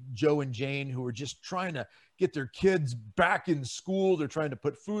everyday Joe and Jane who are just trying to get their kids back in school? They're trying to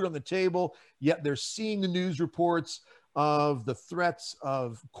put food on the table, yet they're seeing the news reports of the threats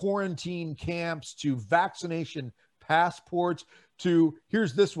of quarantine camps to vaccination passports to,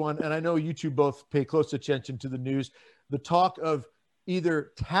 here's this one, and I know you two both pay close attention to the news, the talk of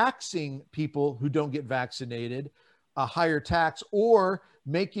either taxing people who don't get vaccinated, a higher tax, or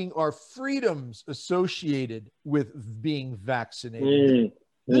making our freedoms associated with being vaccinated.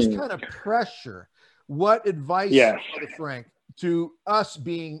 This kind of pressure. What advice, Father Frank, to us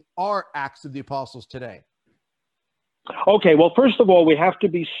being our Acts of the Apostles today? Okay, well, first of all, we have to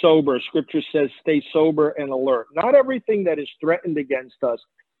be sober. Scripture says stay sober and alert. Not everything that is threatened against us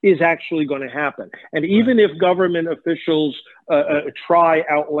is actually going to happen. And even if government officials try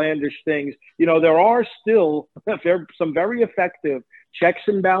outlandish things, there are still some very effective checks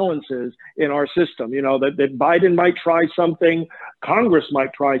and balances in our system. That Biden might try something, Congress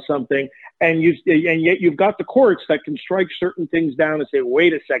might try something, and yet you've got the courts that can strike certain things down and say,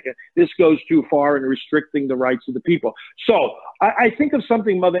 wait a second, this goes too far in restricting the rights of the people. So I think of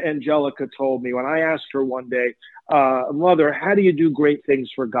something Mother Angelica told me when I asked her one day, Mother, how do you do great things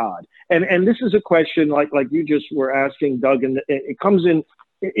for God? And this is a question like you just were asking, Doug, and it comes in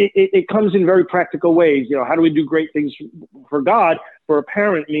very practical ways. How do we do great things for God? For a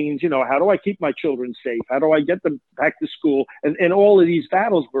parent means, how do I keep my children safe? How do I get them back to school? And all of these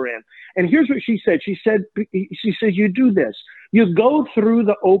battles we're in. And here's what she said. She said, you do this. You go through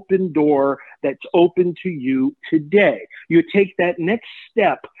the open door that's open to you today. You take that next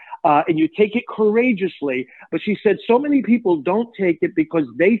step. And you take it courageously. But she said so many people don't take it because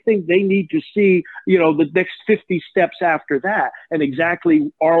they think they need to see, the next 50 steps after that. And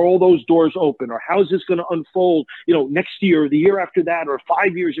exactly, are all those doors open? Or how's this going to unfold, next year, or the year after that, or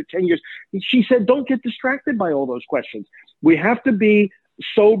 5 years or 10 years? She said, don't get distracted by all those questions. We have to be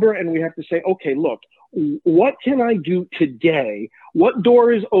sober and we have to say, okay, look, what can I do today? What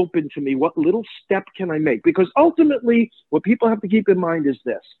door is open to me? What little step can I make? Because ultimately, what people have to keep in mind is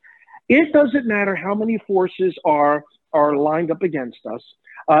this. It doesn't matter how many forces are lined up against us.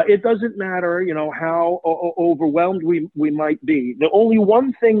 It doesn't matter, how overwhelmed we might be. The only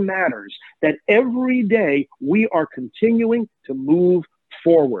one thing matters, that every day we are continuing to move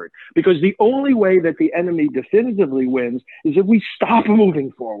forward. Because the only way that the enemy definitively wins is if we stop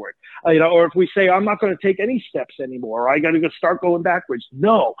moving forward, or if we say, I'm not going to take any steps anymore, or I got to start going backwards.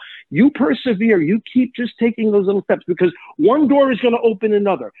 No, you persevere. You keep just taking those little steps, because one door is going to open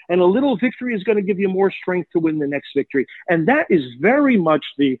another, and a little victory is going to give you more strength to win the next victory. And that is very much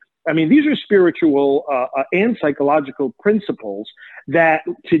these are spiritual and psychological principles that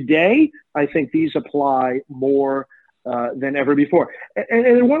today, I think these apply more than ever before.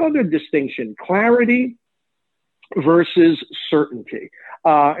 And one other distinction, clarity versus certainty.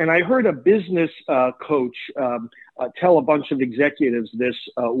 And I heard a business coach tell a bunch of executives this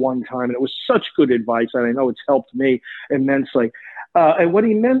one time, and it was such good advice, and I know it's helped me immensely. And what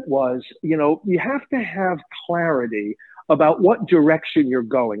he meant was, you have to have clarity about what direction you're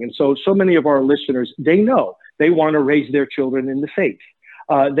going. And so many of our listeners, they know they want to raise their children in the faith.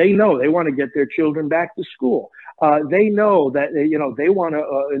 They know they want to get their children back to school. They know that, they want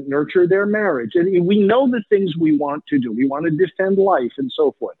to nurture their marriage. And we know the things we want to do. We want to defend life and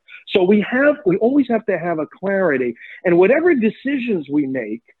so forth. So we always have to have a clarity. And whatever decisions we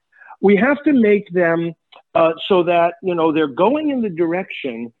make, we have to make them so that, they're going in the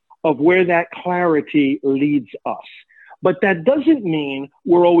direction of where that clarity leads us. But that doesn't mean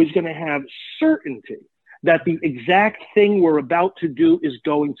we're always going to have certainty that the exact thing we're about to do is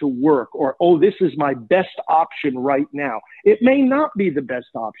going to work, or, oh, this is my best option right now. It may not be the best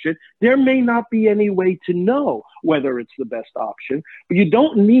option. There may not be any way to know whether it's the best option, but you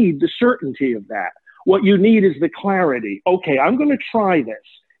don't need the certainty of that. What you need is the clarity. Okay, I'm going to try this.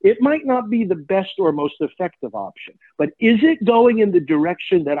 It might not be the best or most effective option, but is it going in the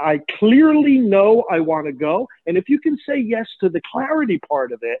direction that I clearly know I want to go? And if you can say yes to the clarity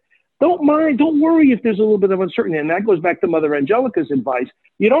part of it, don't worry if there's a little bit of uncertainty. And that goes back to Mother Angelica's advice.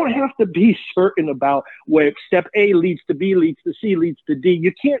 You don't have to be certain about where step A leads to B, leads to C, leads to D.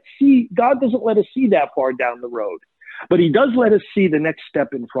 You can't see, God doesn't let us see that far down the road, but he does let us see the next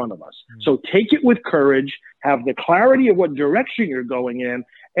step in front of us. So take it with courage, have the clarity of what direction you're going in,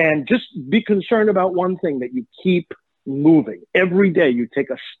 and just be concerned about one thing, that you keep moving every day. You take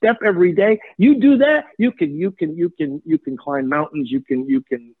a step every day. You do that, you can climb mountains. You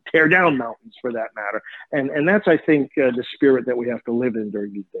can tear down mountains, for that matter. And that's, I think, the spirit that we have to live in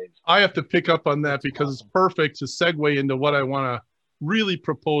during these days. I have to pick up on that because it's perfect to segue into what I want to really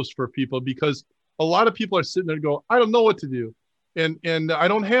propose for people, because a lot of people are sitting there and go, I don't know what to do. And I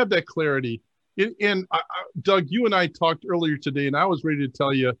don't have that clarity. Doug, you and I talked earlier today, and I was ready to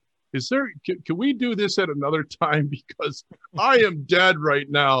tell you, can we do this at another time? Because I am dead right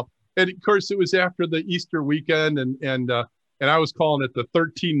now. And of course, it was after the Easter weekend, and I was calling it the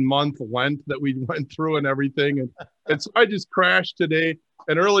 13-month Lent that we went through and everything. And so I just crashed today.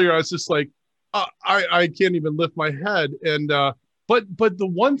 And earlier I was just like, I can't even lift my head. And but the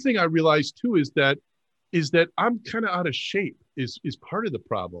one thing I realized too is that I'm kind of out of shape is part of the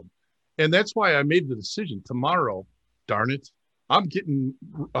problem. And that's why I made the decision tomorrow, darn it, I'm getting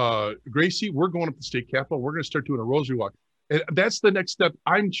Gracie, we're going up to the state capitol. We're going to start doing a rosary walk. And that's the next step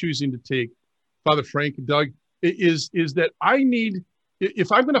I'm choosing to take, Father Frank and Doug, is that I need,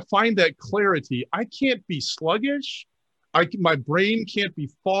 if I'm going to find that clarity, I can't be sluggish. My brain can't be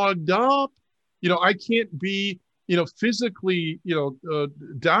fogged up. I can't be, physically,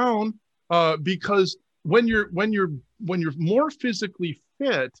 down, because when you're more physically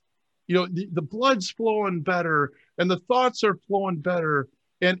fit, the blood's flowing better and the thoughts are flowing better.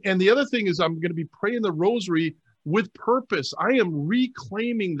 And the other thing is, I'm going to be praying the rosary with purpose. I am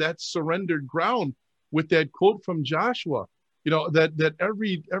reclaiming that surrendered ground with that quote from Joshua, that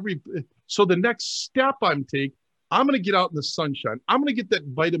every, so the next step I'm going to get out in the sunshine. I'm going to get that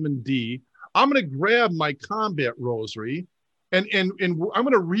vitamin D. I'm going to grab my combat rosary and I'm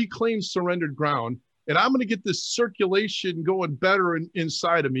going to reclaim surrendered ground. And I'm going to get this circulation going better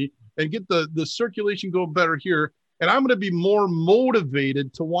inside of me and get the circulation going better here. And I'm going to be more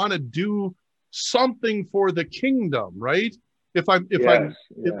motivated to want to do something for the kingdom, right? If I'm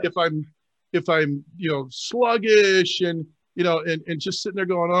sluggish and just sitting there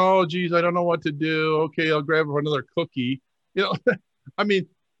going, oh geez, I don't know what to do. Okay, I'll grab another cookie. I mean,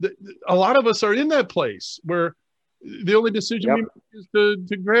 a lot of us are in that place where the only decision we make is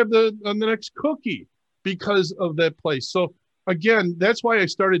to grab the next cookie because of that place. So again, that's why I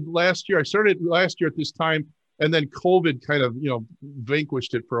started last year. I started last year at this time, and then COVID kind of,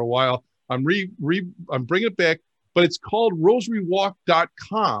 vanquished it for a while. I'm bringing it back, but it's called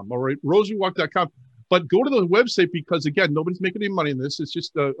rosarywalk.com, all right, rosarywalk.com. But go to the website because, again, nobody's making any money in this. It's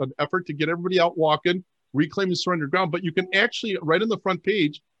just an effort to get everybody out walking, reclaiming surrendered ground. But you can actually, right on the front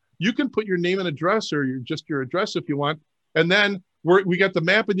page, you can put your name and address, or your address if you want. And then we got the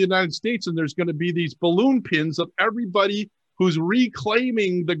map of the United States, and there's going to be these balloon pins of everybody who's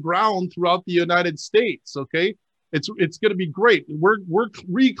reclaiming the ground throughout the United States. Okay, it's going to be great. We're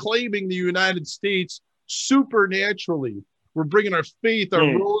reclaiming the United States supernaturally. We're bringing our faith, our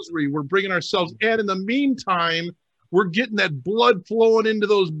rosary. We're bringing ourselves, and in the meantime, we're getting that blood flowing into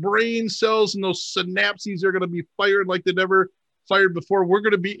those brain cells, and those synapses are going to be fired like they never fired before. We're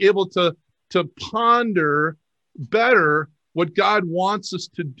going to be able to ponder better what God wants us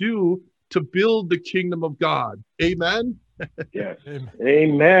to do to build the kingdom of God. Amen. Yes.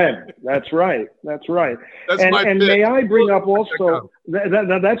 Amen. That's right. That's right. And may I bring up also,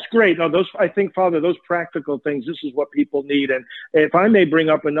 that's great. No, I think, Father, those practical things, this is what people need. And if I may bring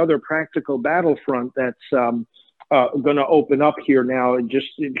up another practical battlefront that's going to open up here now, just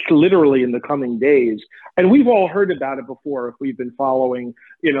literally in the coming days. And we've all heard about it before if we've been following,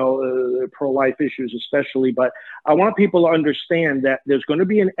 pro-life issues especially. But I want people to understand that there's going to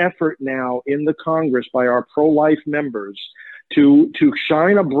be an effort now in the Congress by our pro-life members to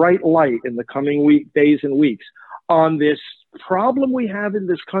shine a bright light in the coming days and weeks on this problem we have in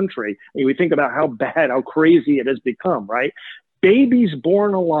this country. And we think about how bad, how crazy it has become, right? Babies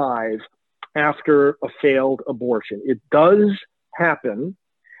born alive after a failed abortion. It does happen,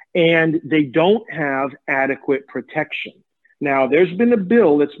 and they don't have adequate protection. Now, there's been a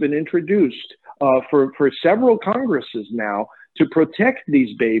bill that's been introduced for several Congresses now to protect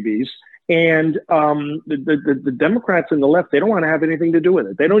these babies, And the Democrats and the left, they don't want to have anything to do with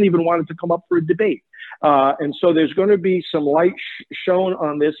it. They don't even want it to come up for a debate. And so there's going to be some light shown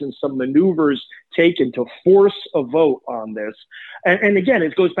on this and some maneuvers taken to force a vote on this. And again,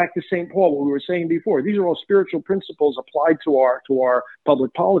 it goes back to St. Paul, what we were saying before. These are all spiritual principles applied to our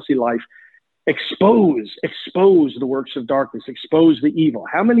public policy life. Expose the works of darkness, expose the evil.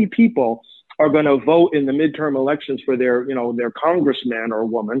 How many people are going to vote in the midterm elections for their congressman or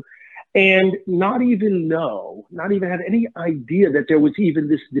woman and not even have any idea that there was even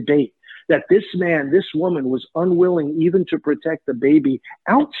this debate, that this man, this woman was unwilling even to protect the baby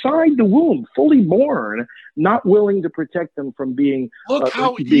outside the womb, fully born, not willing to protect them from being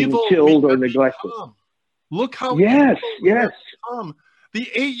killed or neglected. Look how yes. The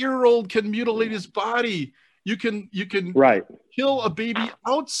 8-year-old can mutilate his body. You can right. kill a baby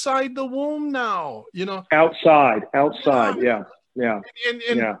outside the womb now, Outside, yeah.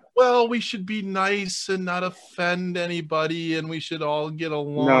 And well, we should be nice and not offend anybody, and we should all get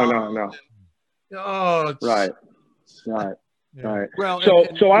along. No. Right. Well,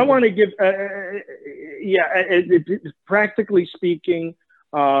 so I want to give, practically speaking,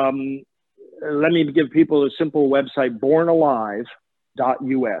 let me give people a simple website, bornalive.us.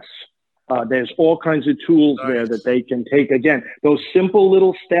 There's all kinds of tools there that they can take. Again, those simple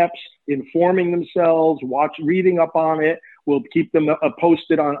little steps, informing themselves, reading up on it. We'll keep them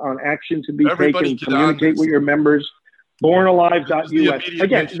posted on action to be taken. Communicate with your members. Bornalive.us.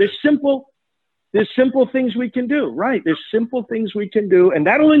 Again, there's simple things we can do, right? There's simple things we can do, and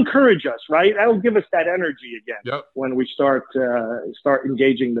that'll encourage us, right? That'll give us that energy again when we start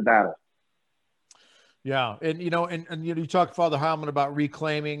engaging the battle. Yeah, and you talk, Father Heilman, about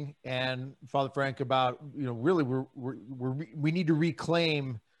reclaiming, and Father Frank about really we need to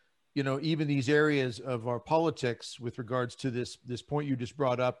reclaim even these areas of our politics with regards to this point you just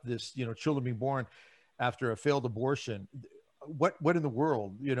brought up, this children being born after a failed abortion. What in the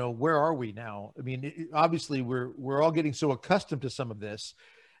world, where are we now? I mean, obviously we're all getting so accustomed to some of this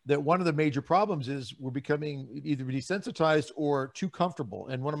that one of the major problems is we're becoming either desensitized or too comfortable.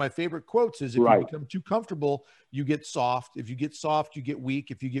 And one of my favorite quotes is, if you become too comfortable, you get soft. If you get soft, you get weak.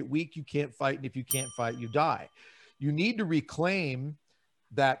 If you get weak, you can't fight. And if you can't fight, you die. You need to reclaim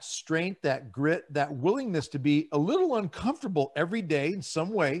that strength, that grit, that willingness to be a little uncomfortable every day in some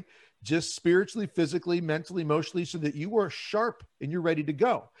way, just spiritually, physically, mentally, emotionally, so that you are sharp and you're ready to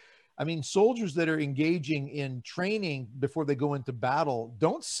go. I mean, soldiers that are engaging in training before they go into battle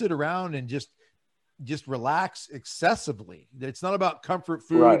don't sit around and just relax excessively. It's not about comfort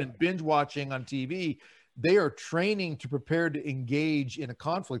food and binge watching on TV. They are training to prepare to engage in a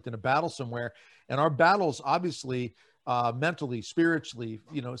conflict, in a battle somewhere. And our battles, obviously, mentally, spiritually,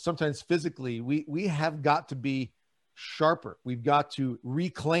 sometimes physically, we have got to be sharper. We've got to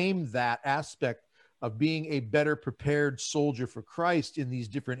reclaim that aspect of being a better prepared soldier for Christ in these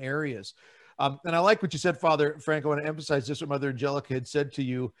different areas. And I like what you said, Father Frank. I want to emphasize just what Mother Angelica had said to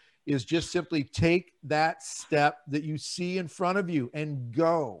you, is just simply take that step that you see in front of you and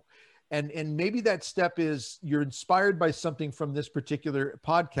go. And maybe that step is you're inspired by something from this particular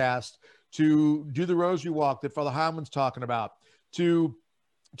podcast to do the rosary walk that Father Heilman's talking about, to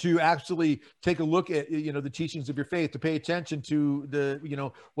actually take a look at, the teachings of your faith, to pay attention to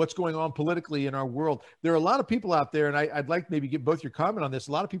the, what's going on politically in our world. There are a lot of people out there, and I'd like maybe get both your comment on this.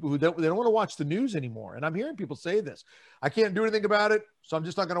 A lot of people who don't want to watch the news anymore. And I'm hearing people say this: I can't do anything about it, so I'm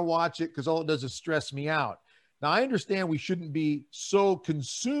just not going to watch it because all it does is stress me out. Now, I understand we shouldn't be so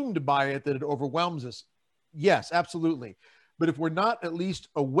consumed by it that it overwhelms us. Yes, absolutely. But if we're not at least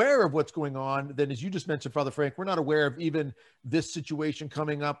aware of what's going on, then, as you just mentioned, Father Frank, we're not aware of even this situation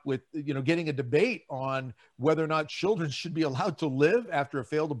coming up with, getting a debate on whether or not children should be allowed to live after a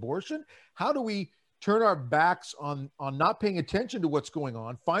failed abortion. How do we turn our backs on not paying attention to what's going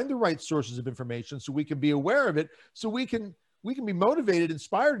on, find the right sources of information so we can be aware of it, so we can be motivated,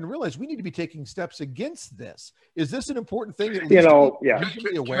 inspired, and realize we need to be taking steps against this? Is this an important thing? At least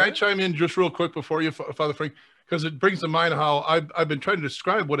Can I chime in just real quick before you, Father Frank? Because it brings to mind how I've been trying to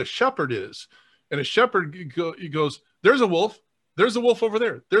describe what a shepherd is. And a shepherd, he goes, there's a wolf over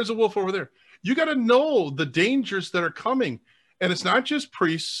there. There's a wolf over there. You got to know the dangers that are coming. And it's not just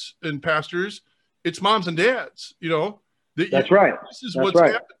priests and pastors, it's moms and dads, That's right. This is what's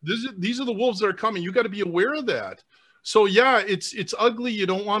happening. These are the wolves that are coming. You got to be aware of that. So yeah, it's ugly. You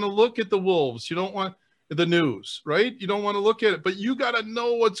don't want to look at the wolves. You don't want the news, right? You don't want to look at it, but you got to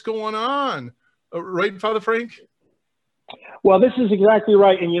know what's going on. Right, Father Frank? Well, this is exactly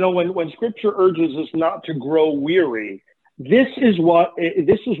right. And, when Scripture urges us not to grow weary, this is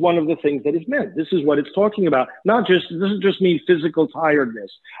one of the things that is meant. This is what it's talking about. This doesn't just mean physical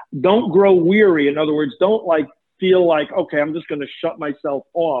tiredness. Don't grow weary. In other words, don't feel like, okay, I'm just going to shut myself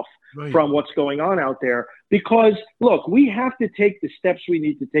off from what's going on out there. Because look, we have to take the steps we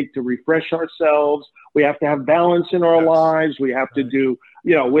need to take to refresh ourselves. We have to have balance in our lives. We have to do,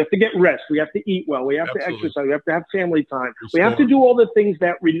 we have to get rest. We have to eat well. We have to exercise. We have to have family time. We have to do all the things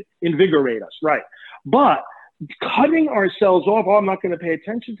that invigorate us. Right. But cutting ourselves off, I'm not going to pay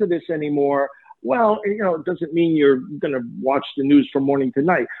attention to this anymore. Well, it doesn't mean you're going to watch the news from morning to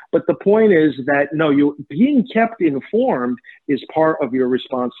night. But the point is that, being kept informed is part of your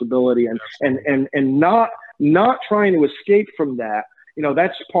responsibility, and not trying to escape from that.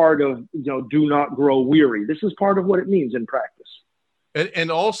 That's part of, do not grow weary. This is part of what it means in practice. And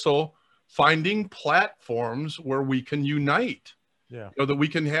also finding platforms where we can unite. Yeah. That we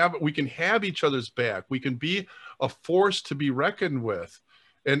can have each other's back. We can be a force to be reckoned with.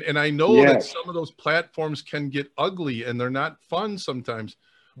 And I know that some of those platforms can get ugly and they're not fun sometimes.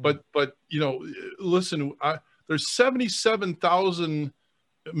 But listen, there's 77,000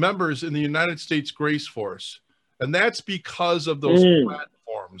 members in the United States Grace Force. And that's because of those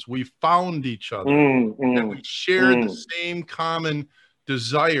platforms. We found each other and we shared the same common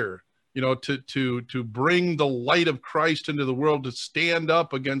desire, to bring the light of Christ into the world, to stand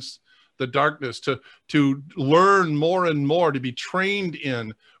up against the darkness, to learn more and more, to be trained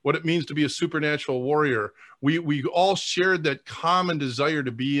in what it means to be a supernatural warrior. We all shared that common desire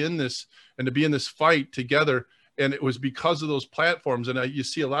to be in this and to be in this fight together. And it was because of those platforms. And you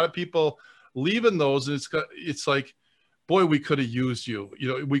see a lot of people leaving those, and it's like, boy, we could have used you.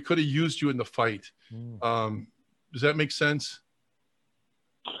 We could have used you in the fight. Does that make sense?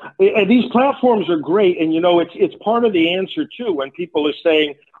 And these platforms are great, and it's part of the answer too. When people are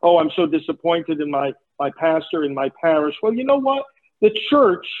saying, "Oh, I'm so disappointed in my pastor in my parish," well, you know what? The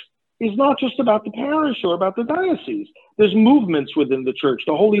church is not just about the parish or about the diocese. There's movements within the church.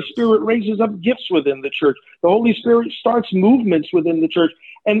 The Holy Spirit raises up gifts within the church. The Holy Spirit starts movements within the church,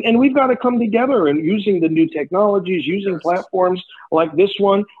 and we've got to come together and using the new technologies, using platforms like this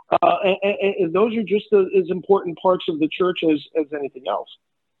one. And those are just as important parts of the church as anything else.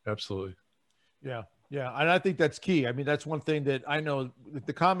 Absolutely. Yeah. Yeah. And I think that's key. I mean, that's one thing that I know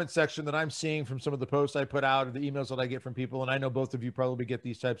the comment section that I'm seeing from some of the posts I put out or the emails that I get from people. And I know both of you probably get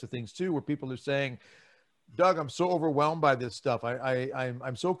these types of things too, where people are saying, Doug, I'm so overwhelmed by this stuff.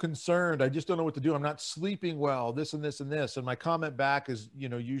 I'm so concerned. I just don't know what to do. I'm not sleeping well, this and this and this. And my comment back is,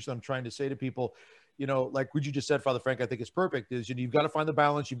 usually I'm trying to say to people, like what you just said, Father Frank, I think is perfect, is, you've got to find the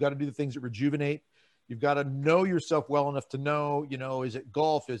balance. You've got to do the things that rejuvenate. You've got to know yourself well enough to know, is it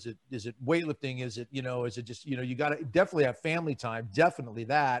golf? Is it weightlifting? Is it just, you got to definitely have family time. Definitely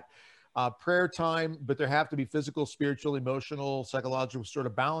that prayer time, but there have to be physical, spiritual, emotional, psychological sort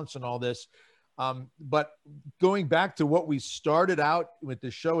of balance in all this. But going back to what we started out with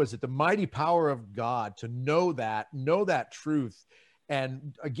the show, is that the mighty power of God, to know that truth.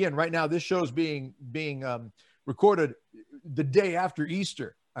 And again, right now, this show is being recorded the day after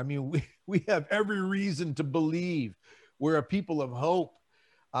Easter. I mean, we have every reason to believe we're a people of hope,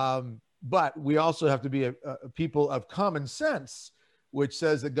 but we also have to be a people of common sense, which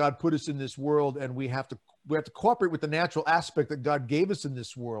says that God put us in this world, and we have to cooperate with the natural aspect that God gave us in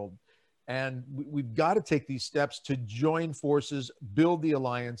this world, and we've got to take these steps to join forces, build the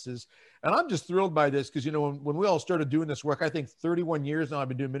alliances. And I'm just thrilled by this because when we all started doing this work, I think 31 years now I've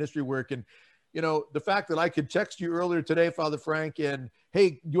been doing ministry work, and the fact that I could text you earlier today, Father Frank, and,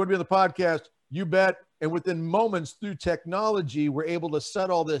 hey, you want to be on the podcast? You bet. And within moments through technology, we're able to set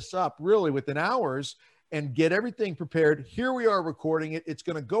all this up really within hours and get everything prepared. Here we are recording it. It's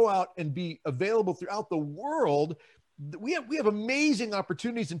going to go out and be available throughout the world. We have amazing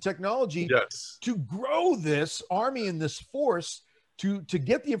opportunities in technology to grow this army and this force to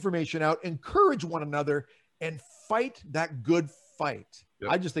get the information out, encourage one another, and fight that good fight.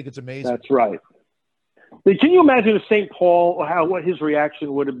 I just think it's amazing. That's right. Can you imagine if St. Paul, what his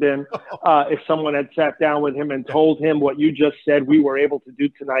reaction would have been if someone had sat down with him and told him what you just said we were able to do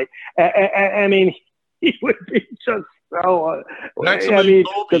tonight? I mean, he would be just so.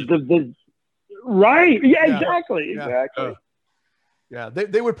 Right? Yeah, exactly. Exactly. Yeah,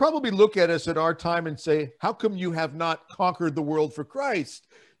 they would probably look at us at our time and say, "How come you have not conquered the world for Christ?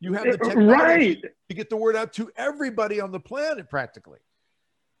 You have the technology to get the word out to everybody on the planet, practically."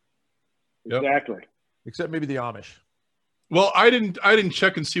 Exactly. Except maybe the Amish. Well, I didn't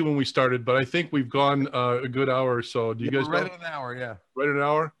check and see when we started, but I think we've gone a good hour or so. Do you guys know? Right at an hour, yeah. Right at an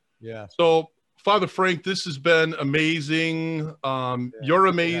hour? Yeah. So, Father Frank, this has been amazing. You're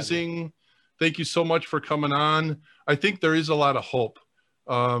amazing. Thank you so much for coming on. I think there is a lot of hope.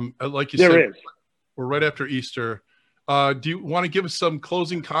 Like you There said, is. we're right after Easter. Do you want to give us some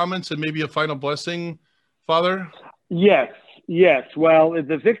closing comments and maybe a final blessing, Father? Yes. Well,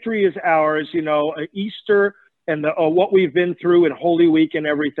 the victory is ours. You know, Easter and what we've been through in Holy Week and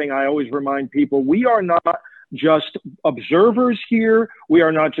everything, I always remind people, we are not just observers here. We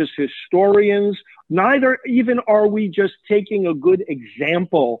are not just historians. Neither even are we just taking a good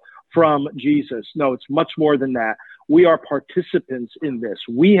example from Jesus. No, it's much more than that. We are participants in this.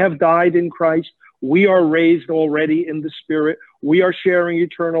 We have died in Christ. We are raised already in the Spirit. We are sharing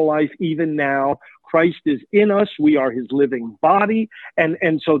eternal life even now. Christ is in us. We are his living body.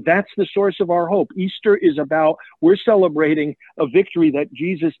 And so that's the source of our hope. Easter is about, we're celebrating a victory that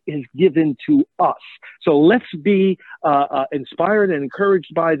Jesus is given to us. So let's be inspired and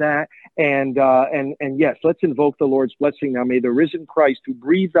encouraged by that. And yes, let's invoke the Lord's blessing now. May the risen Christ, who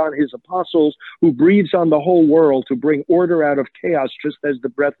breathed on his apostles, who breathes on the whole world to bring order out of chaos, just as the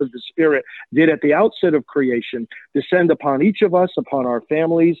breath of the Spirit did at the outset of creation, descend upon each of us, upon our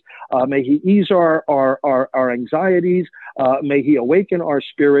families. May he ease our anxieties. May he awaken our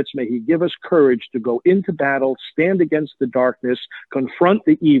spirits. May he give us courage to go into battle, stand against the darkness, confront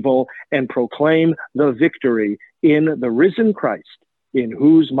the evil, and proclaim the victory in the risen Christ, in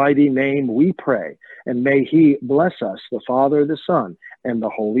whose mighty name we pray. And may he bless us, the Father, the Son, and the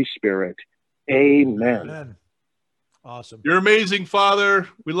Holy Spirit. Amen. Amen. Awesome. You're amazing, Father.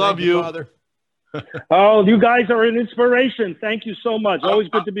 We love you. Father. Oh, you guys are an inspiration. Thank you so much. Always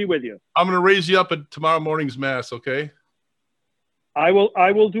good to be with you. I'm going to raise you up at tomorrow morning's mass, okay? I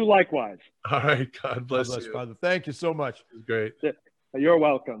will do likewise. All right. God bless you. Father. Thank you so much. It was great. You're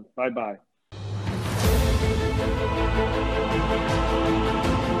welcome. Bye-bye.